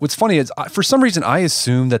what's funny is, for some reason, I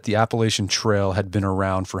assumed that the Appalachian Trail had been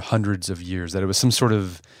around for hundreds of years, that it was some sort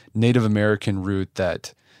of Native American route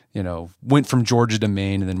that, went from Georgia to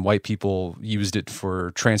Maine, and then white people used it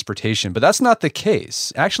for transportation. But that's not the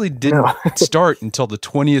case. It actually didn't start until the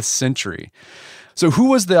 20th century. So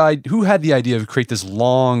who had the idea to create this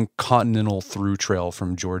long continental through trail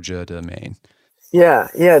from Georgia to Maine? Yeah.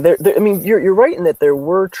 I mean, you're right in that there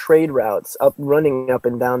were trade routes running up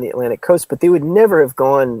and down the Atlantic coast, but they would never have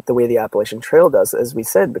gone the way the Appalachian Trail does, as we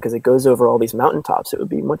said, because it goes over all these mountaintops. It would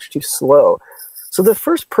be much too slow. So the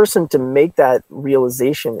first person to make that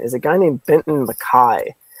realization is a guy named Benton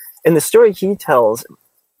Mackay. And the story he tells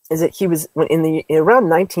is that he was around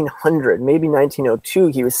 1900, maybe 1902,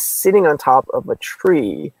 he was sitting on top of a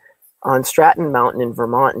tree on Stratton Mountain in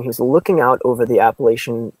Vermont, and he was looking out over the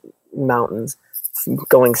Appalachian Mountains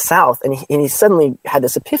going south, and he suddenly had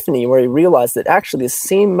this epiphany where he realized that actually the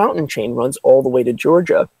same mountain chain runs all the way to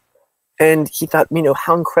Georgia. And he thought,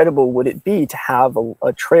 how incredible would it be to have a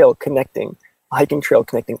hiking trail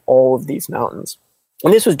connecting all of these mountains?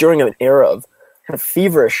 And this was during an era of kind of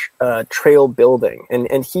feverish trail building.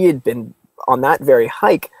 And he had been on that very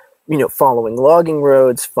hike, following logging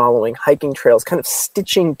roads, following hiking trails, kind of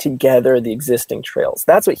stitching together the existing trails.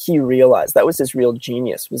 That's what he realized. That was his real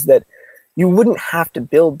genius, was that you wouldn't have to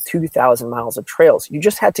build 2,000 miles of trails. You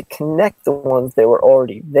just had to connect the ones that were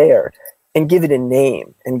already there and give it a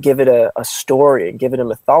name and give it a story and give it a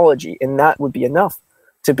mythology. And that would be enough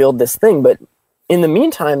to build this thing. But in the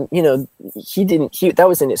meantime, that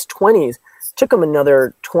was in his 20s. It took him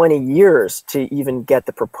another 20 years to even get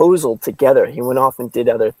the proposal together. He went off and did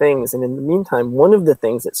other things. And in the meantime, one of the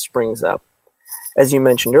things that springs up, as you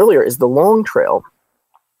mentioned earlier, is the Long Trail,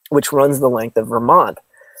 which runs the length of Vermont.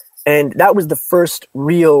 And that was the first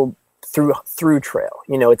real through trail.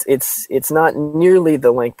 It's not nearly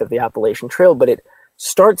the length of the Appalachian Trail, but it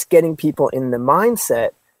starts getting people in the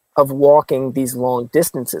mindset of walking these long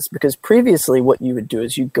distances. Because previously, what you would do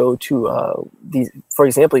is you go to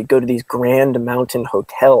you go to these grand mountain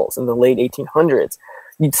hotels in the late 1800s.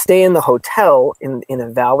 You'd stay in the hotel in a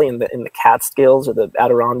valley in the Catskills or the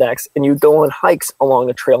Adirondacks, and you'd go on hikes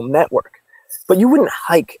along a trail network. But you wouldn't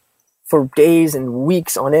hike for days and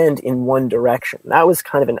weeks on end in one direction. That was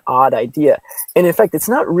kind of an odd idea. And in fact, it's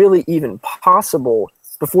not really even possible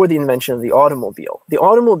before the invention of the automobile. The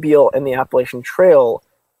automobile and the Appalachian Trail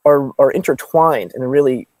are intertwined in a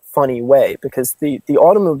really funny way, because the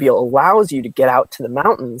automobile allows you to get out to the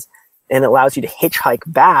mountains and allows you to hitchhike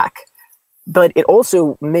back, but it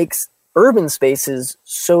also makes urban spaces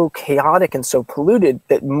so chaotic and so polluted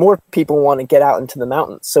that more people want to get out into the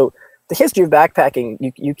mountains. So the history of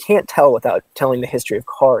backpacking, you can't tell without telling the history of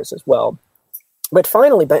cars as well. But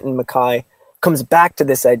finally, Benton Mackay comes back to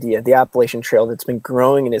this idea, the Appalachian Trail, that's been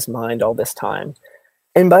growing in his mind all this time.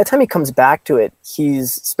 And by the time he comes back to it,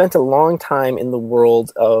 he's spent a long time in the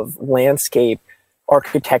world of landscape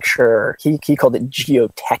architecture. He called it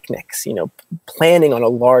geotechnics, planning on a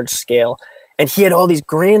large scale. And he had all these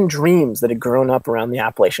grand dreams that had grown up around the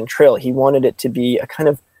Appalachian Trail. He wanted it to be a kind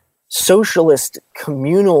of socialist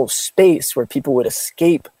communal space where people would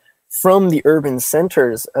escape from the urban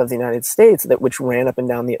centers of the United States, which ran up and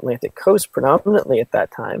down the Atlantic coast predominantly at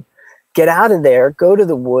that time, get out of there, go to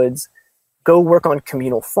the woods, go work on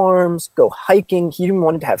communal farms, go hiking. He even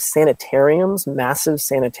wanted to have sanitariums, massive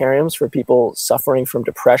sanitariums for people suffering from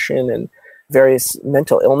depression and various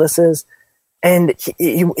mental illnesses. And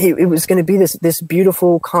it was going to be this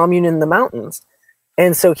beautiful commune in the mountains.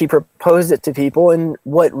 And so he proposed it to people, and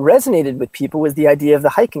what resonated with people was the idea of the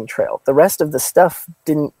hiking trail. The rest of the stuff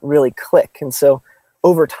didn't really click. And so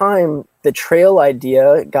over time, the trail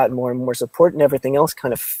idea got more and more support, and everything else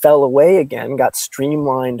kind of fell away again, got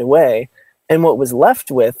streamlined away. And what was left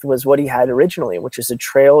with was what he had originally, which is a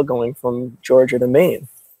trail going from Georgia to Maine.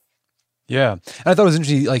 Yeah. And I thought it was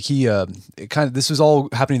interesting, like this was all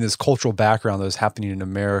happening in this cultural background that was happening in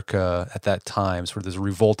America at that time, sort of this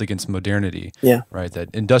revolt against modernity. Yeah. Right?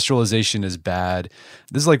 That industrialization is bad.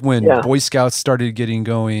 This is like when Boy Scouts started getting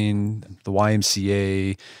going, the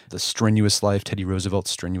YMCA, the strenuous life, Teddy Roosevelt's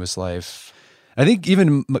strenuous life. I think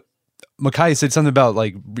even Mackay said something about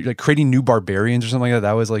like creating new barbarians or something like that.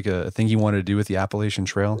 That was like a thing he wanted to do with the Appalachian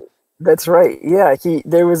Trail. That's right. Yeah.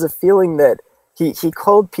 There was a feeling that he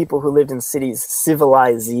called people who lived in cities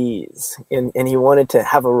civilizees, and he wanted to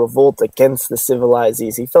have a revolt against the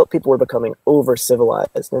civilizees. He felt people were becoming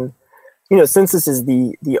over-civilized. And, since this is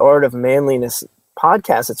the Art of Manliness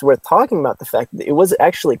podcast, it's worth talking about the fact that it was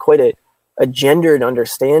actually quite a gendered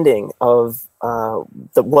understanding of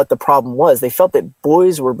what the problem was. They felt that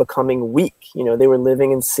boys were becoming weak. They were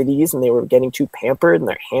living in cities and they were getting too pampered and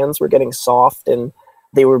their hands were getting soft and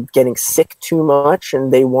they were getting sick too much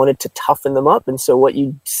and they wanted to toughen them up. And so what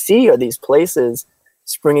you see are these places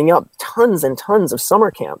springing up, tons and tons of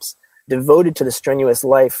summer camps devoted to the strenuous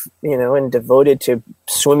life, and devoted to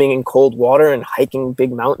swimming in cold water and hiking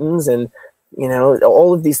big mountains and,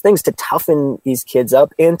 all of these things to toughen these kids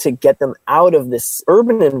up and to get them out of this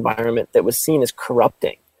urban environment that was seen as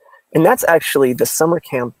corrupting. And that's actually the summer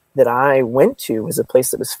camp that I went to, was a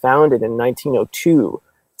place that was founded in 1902.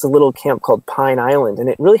 It's a little camp called Pine Island, and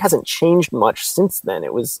it really hasn't changed much since then.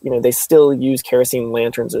 It was, they still use kerosene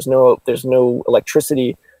lanterns. There's no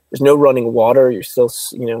electricity. There's no running water. You're still,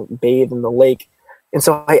 bathed in the lake. And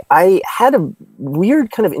so I had a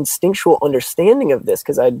weird kind of instinctual understanding of this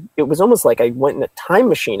because it was almost like I went in a time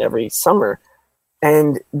machine every summer.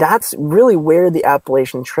 And that's really where the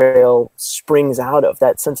Appalachian Trail springs out of,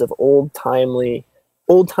 that sense of old-timey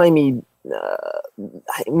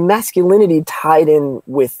masculinity tied in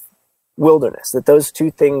with wilderness, that those two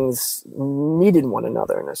things needed one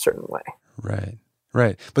another in a certain way.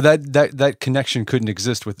 Right. But that connection couldn't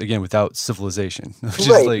exist without civilization.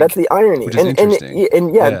 Right. That's the irony. Which is interesting.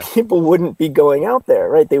 And people wouldn't be going out there,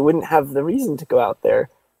 right? They wouldn't have the reason to go out there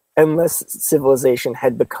unless civilization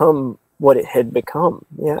had become what it had become.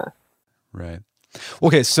 Yeah. Right.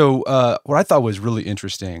 Okay. So what I thought was really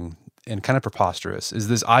interesting and kind of preposterous is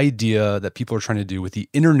this idea that people are trying to do with the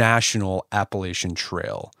International Appalachian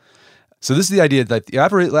Trail. So this is the idea that the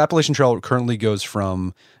Appalachian Trail currently goes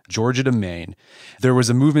from Georgia to Maine. There was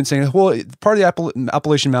a movement saying, well, part of the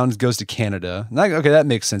Appalachian Mountains goes to Canada. Okay, that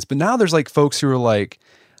makes sense. But now there's like folks who are like,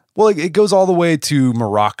 well, it goes all the way to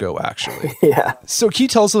Morocco, actually. Yeah. So can you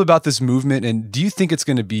tell us a little about this movement, and do you think it's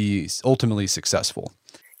going to be ultimately successful?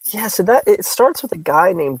 Yeah, so it starts with a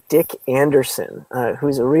guy named Dick Anderson,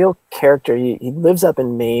 who's a real character. He lives up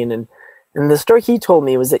in Maine, and the story he told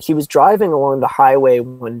me was that he was driving along the highway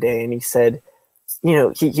one day, and he said,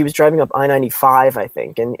 he was driving up I-95, I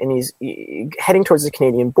think, and he's heading towards the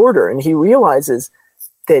Canadian border, and he realizes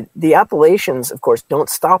that the Appalachians, of course, don't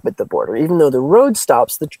stop at the border. Even though the road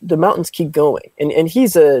stops, the mountains keep going. And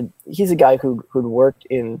he's a guy who'd worked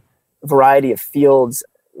in a variety of fields,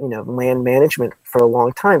 land management for a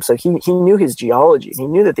long time. So he knew his geology. He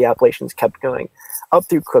knew that the Appalachians kept going up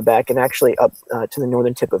through Quebec and actually up to the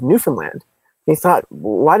northern tip of Newfoundland. And he thought,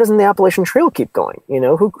 why doesn't the Appalachian Trail keep going?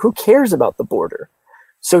 Who cares about the border?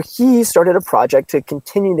 So he started a project to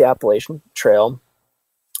continue the Appalachian Trail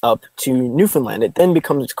up to Newfoundland. It then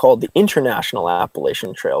becomes called the International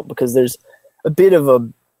Appalachian Trail because there's a bit of a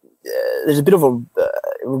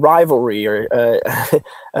rivalry or a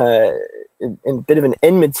bit of an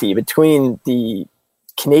enmity between the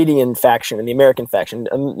Canadian faction and the American faction.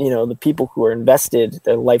 The people who are invested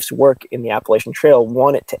their life's work in the Appalachian Trail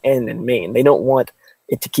want it to end in Maine. They don't want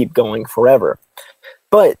it to keep going forever.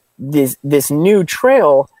 But this new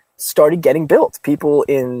trail started getting built. People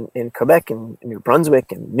in Quebec and New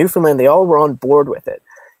Brunswick and Newfoundland, they all were on board with it.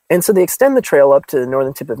 And so they extend the trail up to the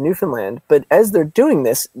northern tip of Newfoundland. But as they're doing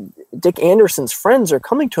this, Dick Anderson's friends are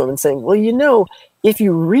coming to him and saying, well, if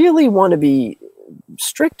you really want to be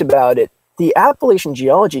strict about it, the Appalachian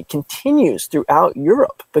geology continues throughout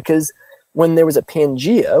Europe, because when there was a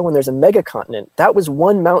Pangea, when there's a megacontinent, that was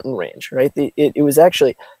one mountain range, right? It was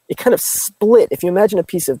actually, it kind of split. If you imagine a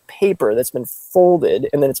piece of paper that's been folded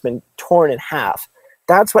and then it's been torn in half,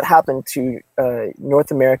 that's what happened to North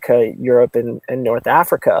America, Europe, and North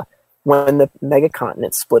Africa when the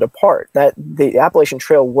megacontinent split apart. That the Appalachian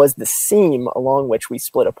Trail was the seam along which we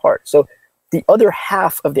split apart. So the other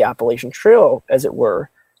half of the Appalachian Trail, as it were,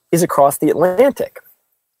 is across the Atlantic.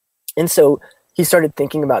 And so he started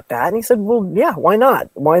thinking about that, and he said, well, yeah, why not?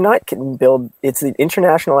 Why not build, it's the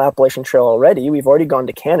International Appalachian Trail already. We've already gone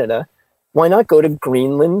to Canada. Why not go to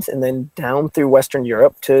Greenland and then down through Western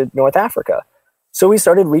Europe to North Africa? So we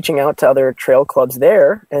started reaching out to other trail clubs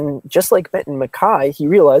there. And just like Benton Mackay, he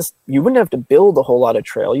realized you wouldn't have to build a whole lot of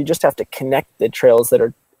trail. You just have to connect the trails that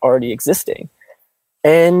are already existing.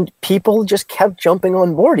 And people just kept jumping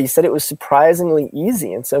on board. He said it was surprisingly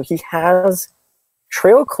easy. And so he has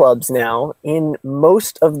trail clubs now in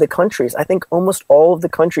most of the countries. I think almost all of the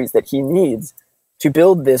countries that he needs to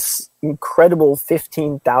build this incredible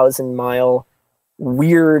 15,000 mile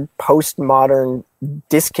weird postmodern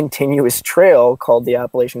discontinuous trail called the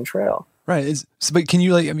Appalachian Trail. Right. But can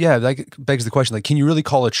you that begs the question, can you really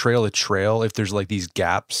call a trail if there's like these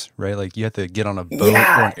gaps, right? Like you have to get on a boat or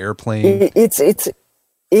an airplane. It's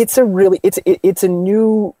a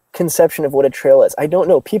new conception of what a trail is. I don't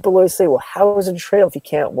know. People always say, well, how is it a trail if you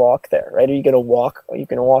can't walk there, right? Are you going to walk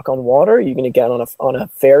on water? Are you going to get on a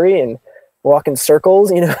ferry and walk in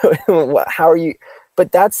circles? How are you?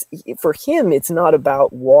 But that's, for him, it's not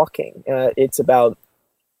about walking. It's about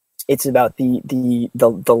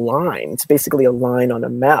the line. It's basically a line on a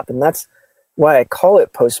map. And that's why I call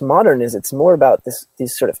it postmodern, is it's more about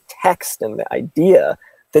this sort of text and the idea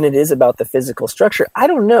than it is about the physical structure. I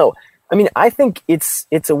don't know. I mean, I think it's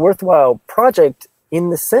a worthwhile project in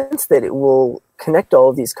the sense that it will connect all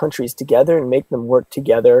of these countries together and make them work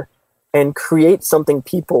together and create something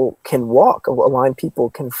people can walk, a line people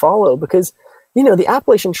can follow. Because, the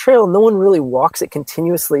Appalachian Trail, no one really walks it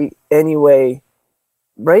continuously anyway,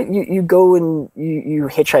 right? You go and you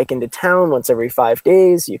hitchhike into town once every 5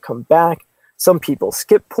 days, you come back. Some people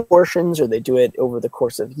skip portions or they do it over the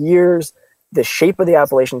course of years. The shape of the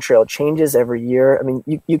Appalachian Trail changes every year. I mean,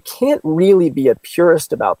 you can't really be a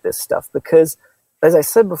purist about this stuff because, as I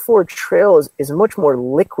said before, trail is much more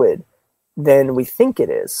liquid than we think it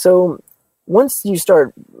is. So once you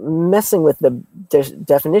start messing with the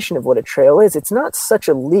definition of what a trail is, it's not such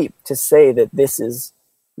a leap to say that this is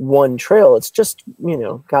one trail. It's just,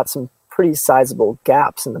 got some pretty sizable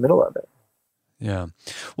gaps in the middle of it. Yeah.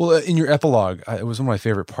 Well, in your epilogue, it was one of my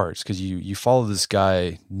favorite parts because you follow this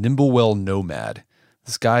guy, Nimblewill Nomad.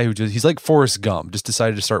 This guy he's like Forrest Gump, just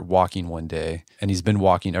decided to start walking one day, and he's been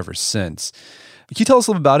walking ever since. Can you tell us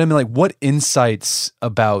a little about him and what insights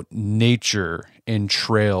about nature and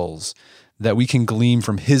trails that we can glean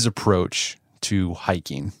from his approach to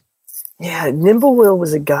hiking? Yeah, Nimblewill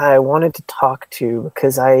was a guy I wanted to talk to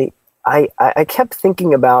because I kept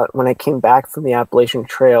thinking about, when I came back from the Appalachian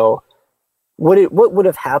Trail, what would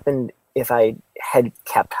have happened if I had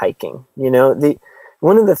kept hiking.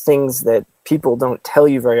 One of the things that people don't tell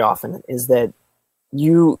you very often is that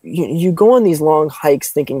you go on these long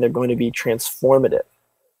hikes thinking they're going to be transformative.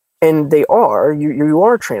 And they are. You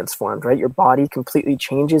are transformed, right? Your body completely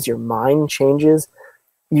changes. Your mind changes.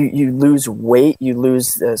 You lose weight. You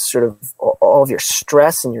lose sort of all of your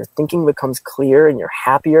stress, and your thinking becomes clear, and you're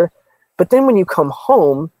happier. But then when you come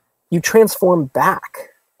home, you transform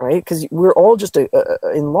back, right? Because we're all just,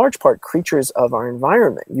 in large part, creatures of our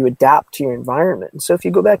environment. You adapt to your environment. And so if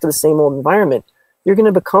you go back to the same old environment, you're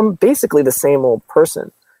going to become basically the same old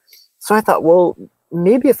person. So I thought, well,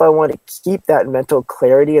 maybe if I want to keep that mental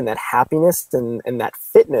clarity and that happiness and that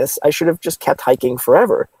fitness, I should have just kept hiking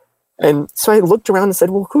forever. And so I looked around and said,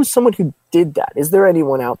 well, who's someone who did that? Is there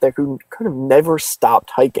anyone out there who kind of never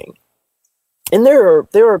stopped hiking? And there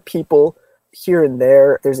are people here and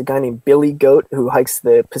there. There's a guy named Billy Goat who hikes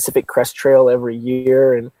the Pacific Crest Trail every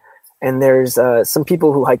year. And there's some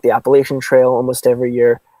people who hike the Appalachian Trail almost every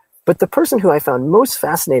year. But the person who I found most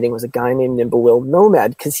fascinating was a guy named Nimblewill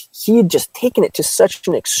Nomad, because he had just taken it to such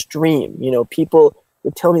an extreme. People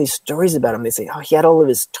would tell me these stories about him. They say, oh, he had all of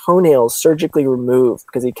his toenails surgically removed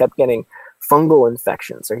because he kept getting fungal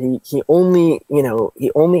infections, or he only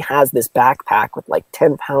has this backpack with like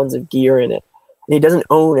 10 pounds of gear in it, and he doesn't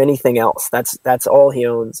own anything else. That's all he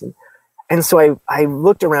owns. And so I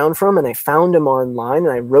looked around for him, and I found him online,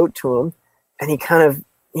 and I wrote to him, and he kind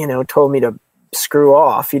of told me to screw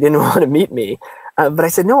off. He didn't want to meet me. But I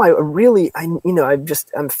said, no,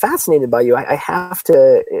 I'm fascinated by you. I have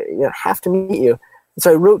to meet you. And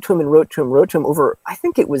so I wrote to him over, I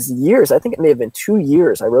think it was years. I think it may have been 2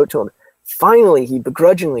 years. I wrote to him. Finally, he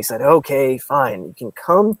begrudgingly said, okay, fine, you can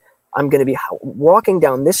come. I'm going to be walking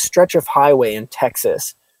down this stretch of highway in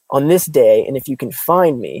Texas on this day. And if you can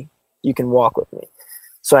find me, you can walk with me.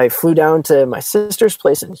 So I flew down to my sister's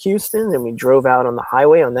place in Houston, and we drove out on the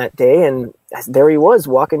highway on that day, and there he was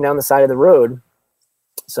walking down the side of the road.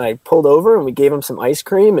 So I pulled over, and we gave him some ice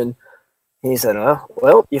cream, and he said, oh,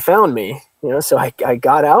 well, you found me. So I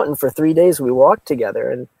got out, and for 3 days we walked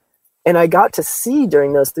together, and I got to see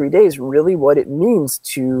during those 3 days really what it means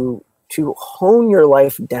to hone your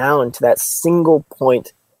life down to that single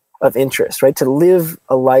point of interest, right? To live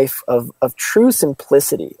a life of true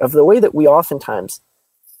simplicity, of the way that we oftentimes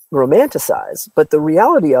romanticize. But the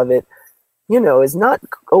reality of it, is not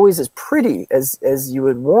always as pretty as you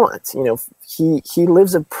would want. He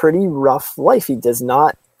lives a pretty rough life. He does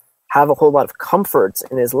not have a whole lot of comforts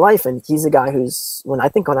in his life. And he's a guy who's, when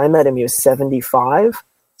I met him, he was 74,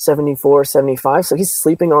 75. So he's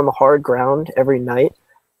sleeping on the hard ground every night.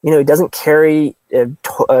 He doesn't carry he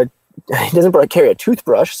doesn't carry a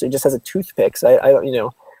toothbrush, so he just has a toothpick. So I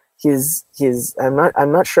don't,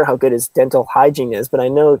 I'm not sure how good his dental hygiene is, but I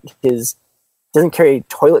know his doesn't carry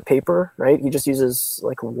toilet paper, right? He just uses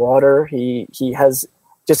like water. He has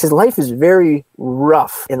just, his life is very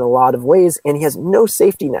rough in a lot of ways, and he has no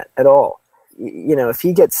safety net at all. If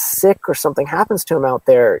he gets sick or something happens to him out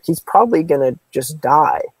there, he's probably going to just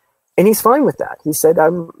die. And he's fine with that. He said,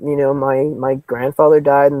 my grandfather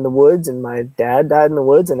died in the woods and my dad died in the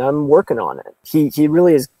woods, and I'm working on it. He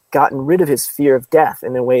really has gotten rid of his fear of death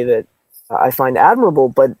in a way that I find admirable.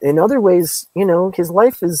 But in other ways, his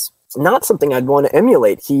life is not something I'd want to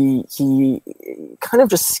emulate. He kind of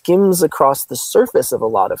just skims across the surface of a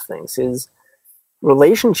lot of things. His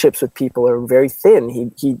relationships with people are very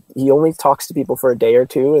thin. He only talks to people for a day or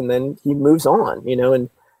two, and then he moves on, and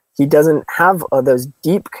he doesn't have those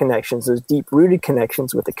deep connections, those deep-rooted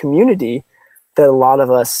connections with the community that a lot of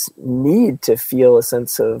us need to feel a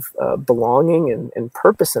sense of belonging and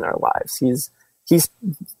purpose in our lives. He's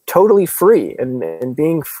totally free, and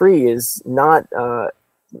being free is not a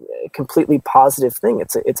completely positive thing.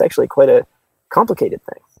 It's actually quite a complicated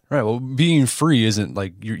thing. Right. Well, being free isn't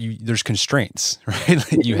like there's constraints, right?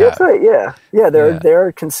 That's right. Yeah. There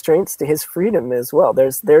are constraints to his freedom as well.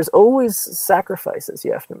 There's always sacrifices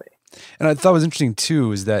you have to make. And I thought it was interesting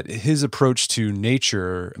too is that his approach to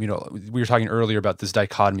nature. We were talking earlier about this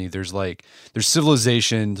dichotomy. There's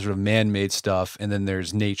civilization, sort of man-made stuff, and then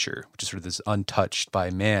there's nature, which is sort of this untouched by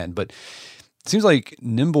man. But it seems like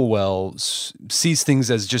Nimblewill sees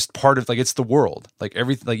things as just part of, it's the world.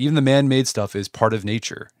 Even the man-made stuff is part of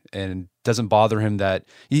nature, and doesn't bother him that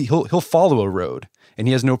he'll follow a road, and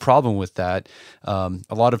he has no problem with that. A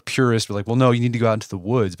lot of purists were like, well, no, you need to go out into the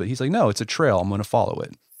woods, but he's like, no, it's a trail. I'm going to follow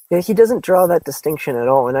it. Yeah, he doesn't draw that distinction at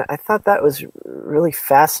all, and I thought that was really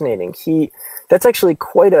fascinating. That's actually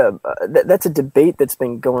that's a debate that's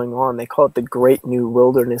been going on. They call it the Great New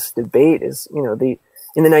Wilderness debate.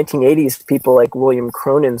 In the 1980s, people like William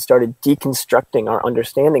Cronin started deconstructing our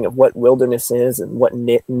understanding of what wilderness is and what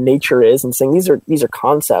nature is, and saying these are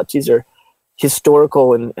concepts, these are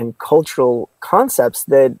historical and cultural concepts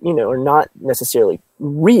that are not necessarily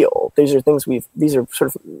real. These are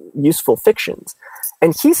sort of useful fictions.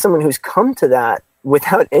 And he's someone who's come to that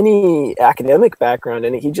without any academic background,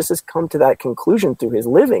 and he just has come to that conclusion through his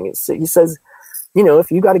living. He says,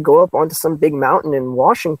 if you got to go up onto some big mountain in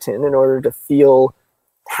Washington in order to feel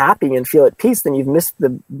happy and feel at peace, then you missed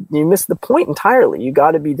the point entirely. You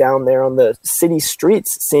got to be down there on the city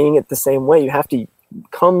streets seeing it the same way. You have to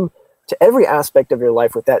come to every aspect of your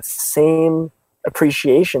life with that same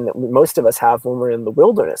appreciation that most of us have when we're in the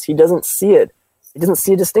wilderness. He doesn't see it. He doesn't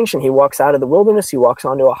see a distinction. He walks out of the wilderness, he walks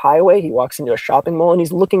onto a highway, he walks into a shopping mall, and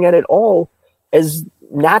he's looking at it all as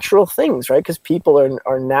natural things, right? Because people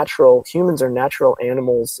are natural, humans are natural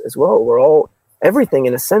animals as well. Everything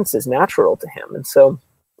in a sense is natural to him. And so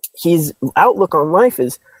his outlook on life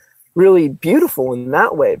is really beautiful in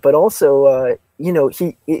that way. But also,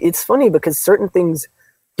 it's funny because certain things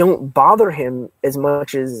don't bother him as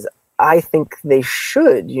much as I think they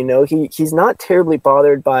should. He's not terribly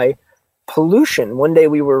bothered by pollution. One day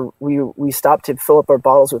we stopped to fill up our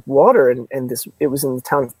bottles with water, and it was in the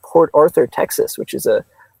town of Port Arthur, Texas, which is a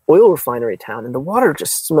oil refinery town, and the water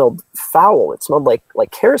just smelled foul. It smelled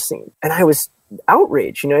like kerosene, and I was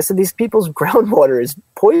outraged. I said, these people's groundwater is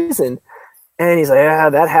poison. And he's like,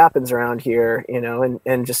 that happens around here,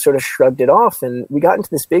 and just sort of shrugged it off. And we got into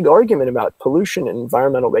this big argument about pollution and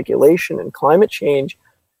environmental regulation and climate change.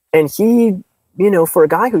 And he, for a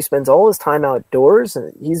guy who spends all his time outdoors,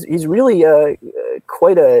 and he's really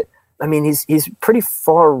he's pretty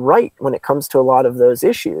far right when it comes to a lot of those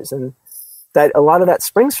issues. And that a lot of that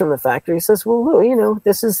springs from the fact that he says, well, look,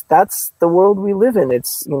 that's the world we live in.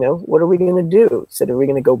 It's, what are we going to do? He said, are we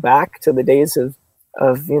going to go back to the days of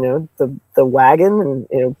the wagon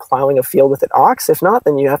and, plowing a field with an ox? If not,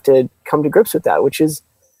 then you have to come to grips with that, which is,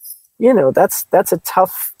 that's a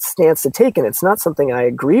tough stance to take. And it's not something I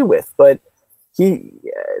agree with, but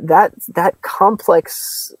that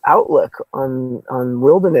complex outlook on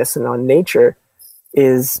wilderness and on nature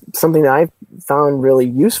is something that I've found really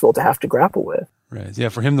useful to have to grapple with. Right. Yeah.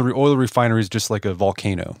 For him, the oil refinery is just like a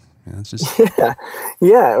volcano. It's just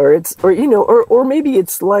or maybe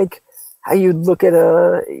it's like how you look at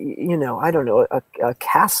a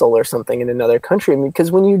castle or something in another country.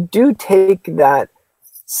 Because when you do take that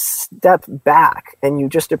step back and you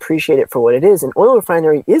just appreciate it for what it is, an oil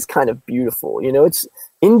refinery is kind of beautiful. It's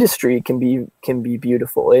industry can be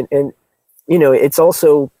beautiful, and it's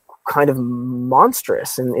also kind of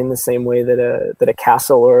monstrous in the same way that a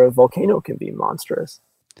castle or a volcano can be monstrous.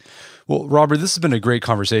 Well, Robert, this has been a great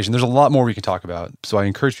conversation. There's a lot more we can talk about, so I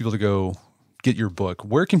encourage people to go get your book.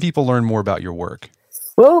 Where can people learn more about your work?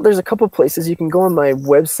 Well, there's a couple places. You can go on my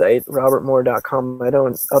website, robertmoor.com. I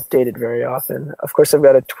don't update it very often. Of course, I've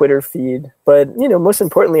got a Twitter feed. But, most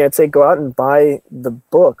importantly, I'd say go out and buy the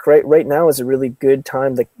book. Right now is a really good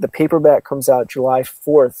time. The paperback comes out July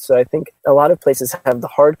 4th. So I think a lot of places have the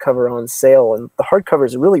hardcover on sale. And the hardcover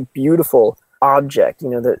is a really beautiful object.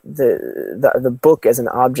 The book as an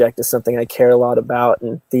object is something I care a lot about,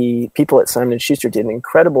 and the people at Simon & Schuster did an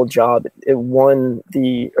incredible job. It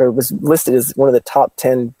was listed as one of the top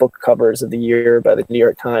 10 book covers of the year by the New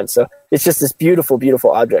York Times. So it's just this beautiful,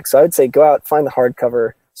 beautiful object. So I would say go out, find the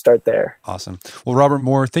hardcover, start there. Awesome. Well, Robert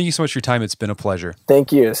Moor, thank you so much for your time. It's been a pleasure.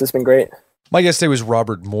 Thank you. This has been great. My guest today was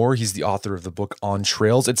Robert Moor. He's the author of the book On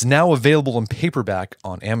Trails. It's now available in paperback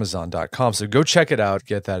on Amazon.com, so go check it out.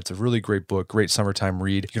 Get that. It's a really great book, great summertime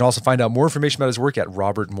read. You can also find out more information about his work at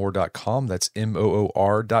robertmoor.com. That's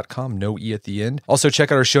MOOR.com, no E at the end. Also,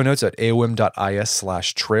 check out our show notes at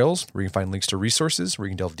aom.is/trails, where you can find links to resources where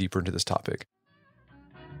you can delve deeper into this topic.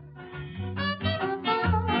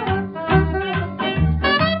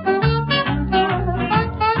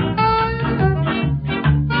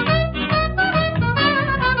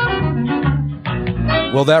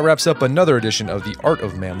 Well, that wraps up another edition of the Art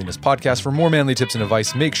of Manliness podcast. For more manly tips and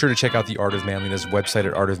advice, make sure to check out the Art of Manliness website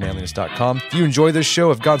at artofmanliness.com. If you enjoy this show,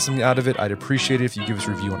 have gotten something out of it, I'd appreciate it if you give us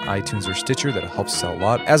a review on iTunes or Stitcher. That helps us out a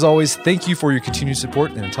lot. As always, thank you for your continued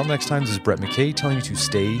support. And until next time, this is Brett McKay telling you to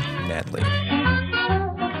stay manly.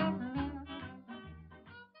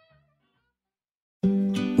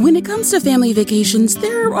 When it comes to family vacations,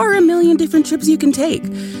 there are a million different trips you can take.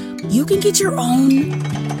 You can get your own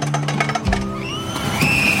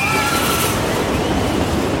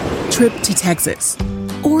trip to Texas.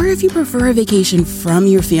 Or if you prefer a vacation from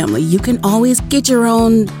your family, you can always get your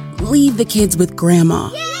own leave the kids with grandma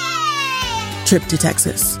trip to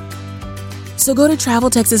Texas. So go to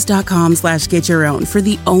traveltexas.com/get your own for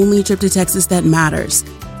the only trip to Texas that matters.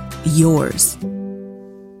 Yours.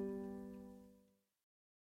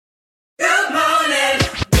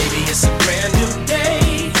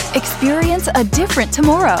 Experience a different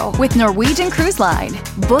tomorrow with Norwegian Cruise Line.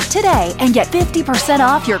 Book today and get 50%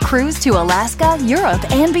 off your cruise to Alaska, Europe,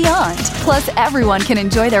 and beyond. Plus, everyone can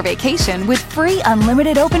enjoy their vacation with free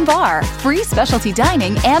unlimited open bar, free specialty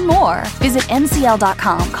dining, and more. Visit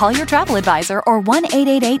ncl.com, call your travel advisor, or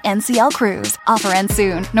 1-888-NCL-CRUISE. Offer ends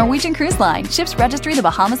soon. Norwegian Cruise Line. Ships registry the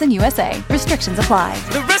Bahamas and USA. Restrictions apply.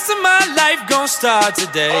 The rest of my life gon' start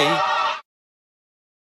today.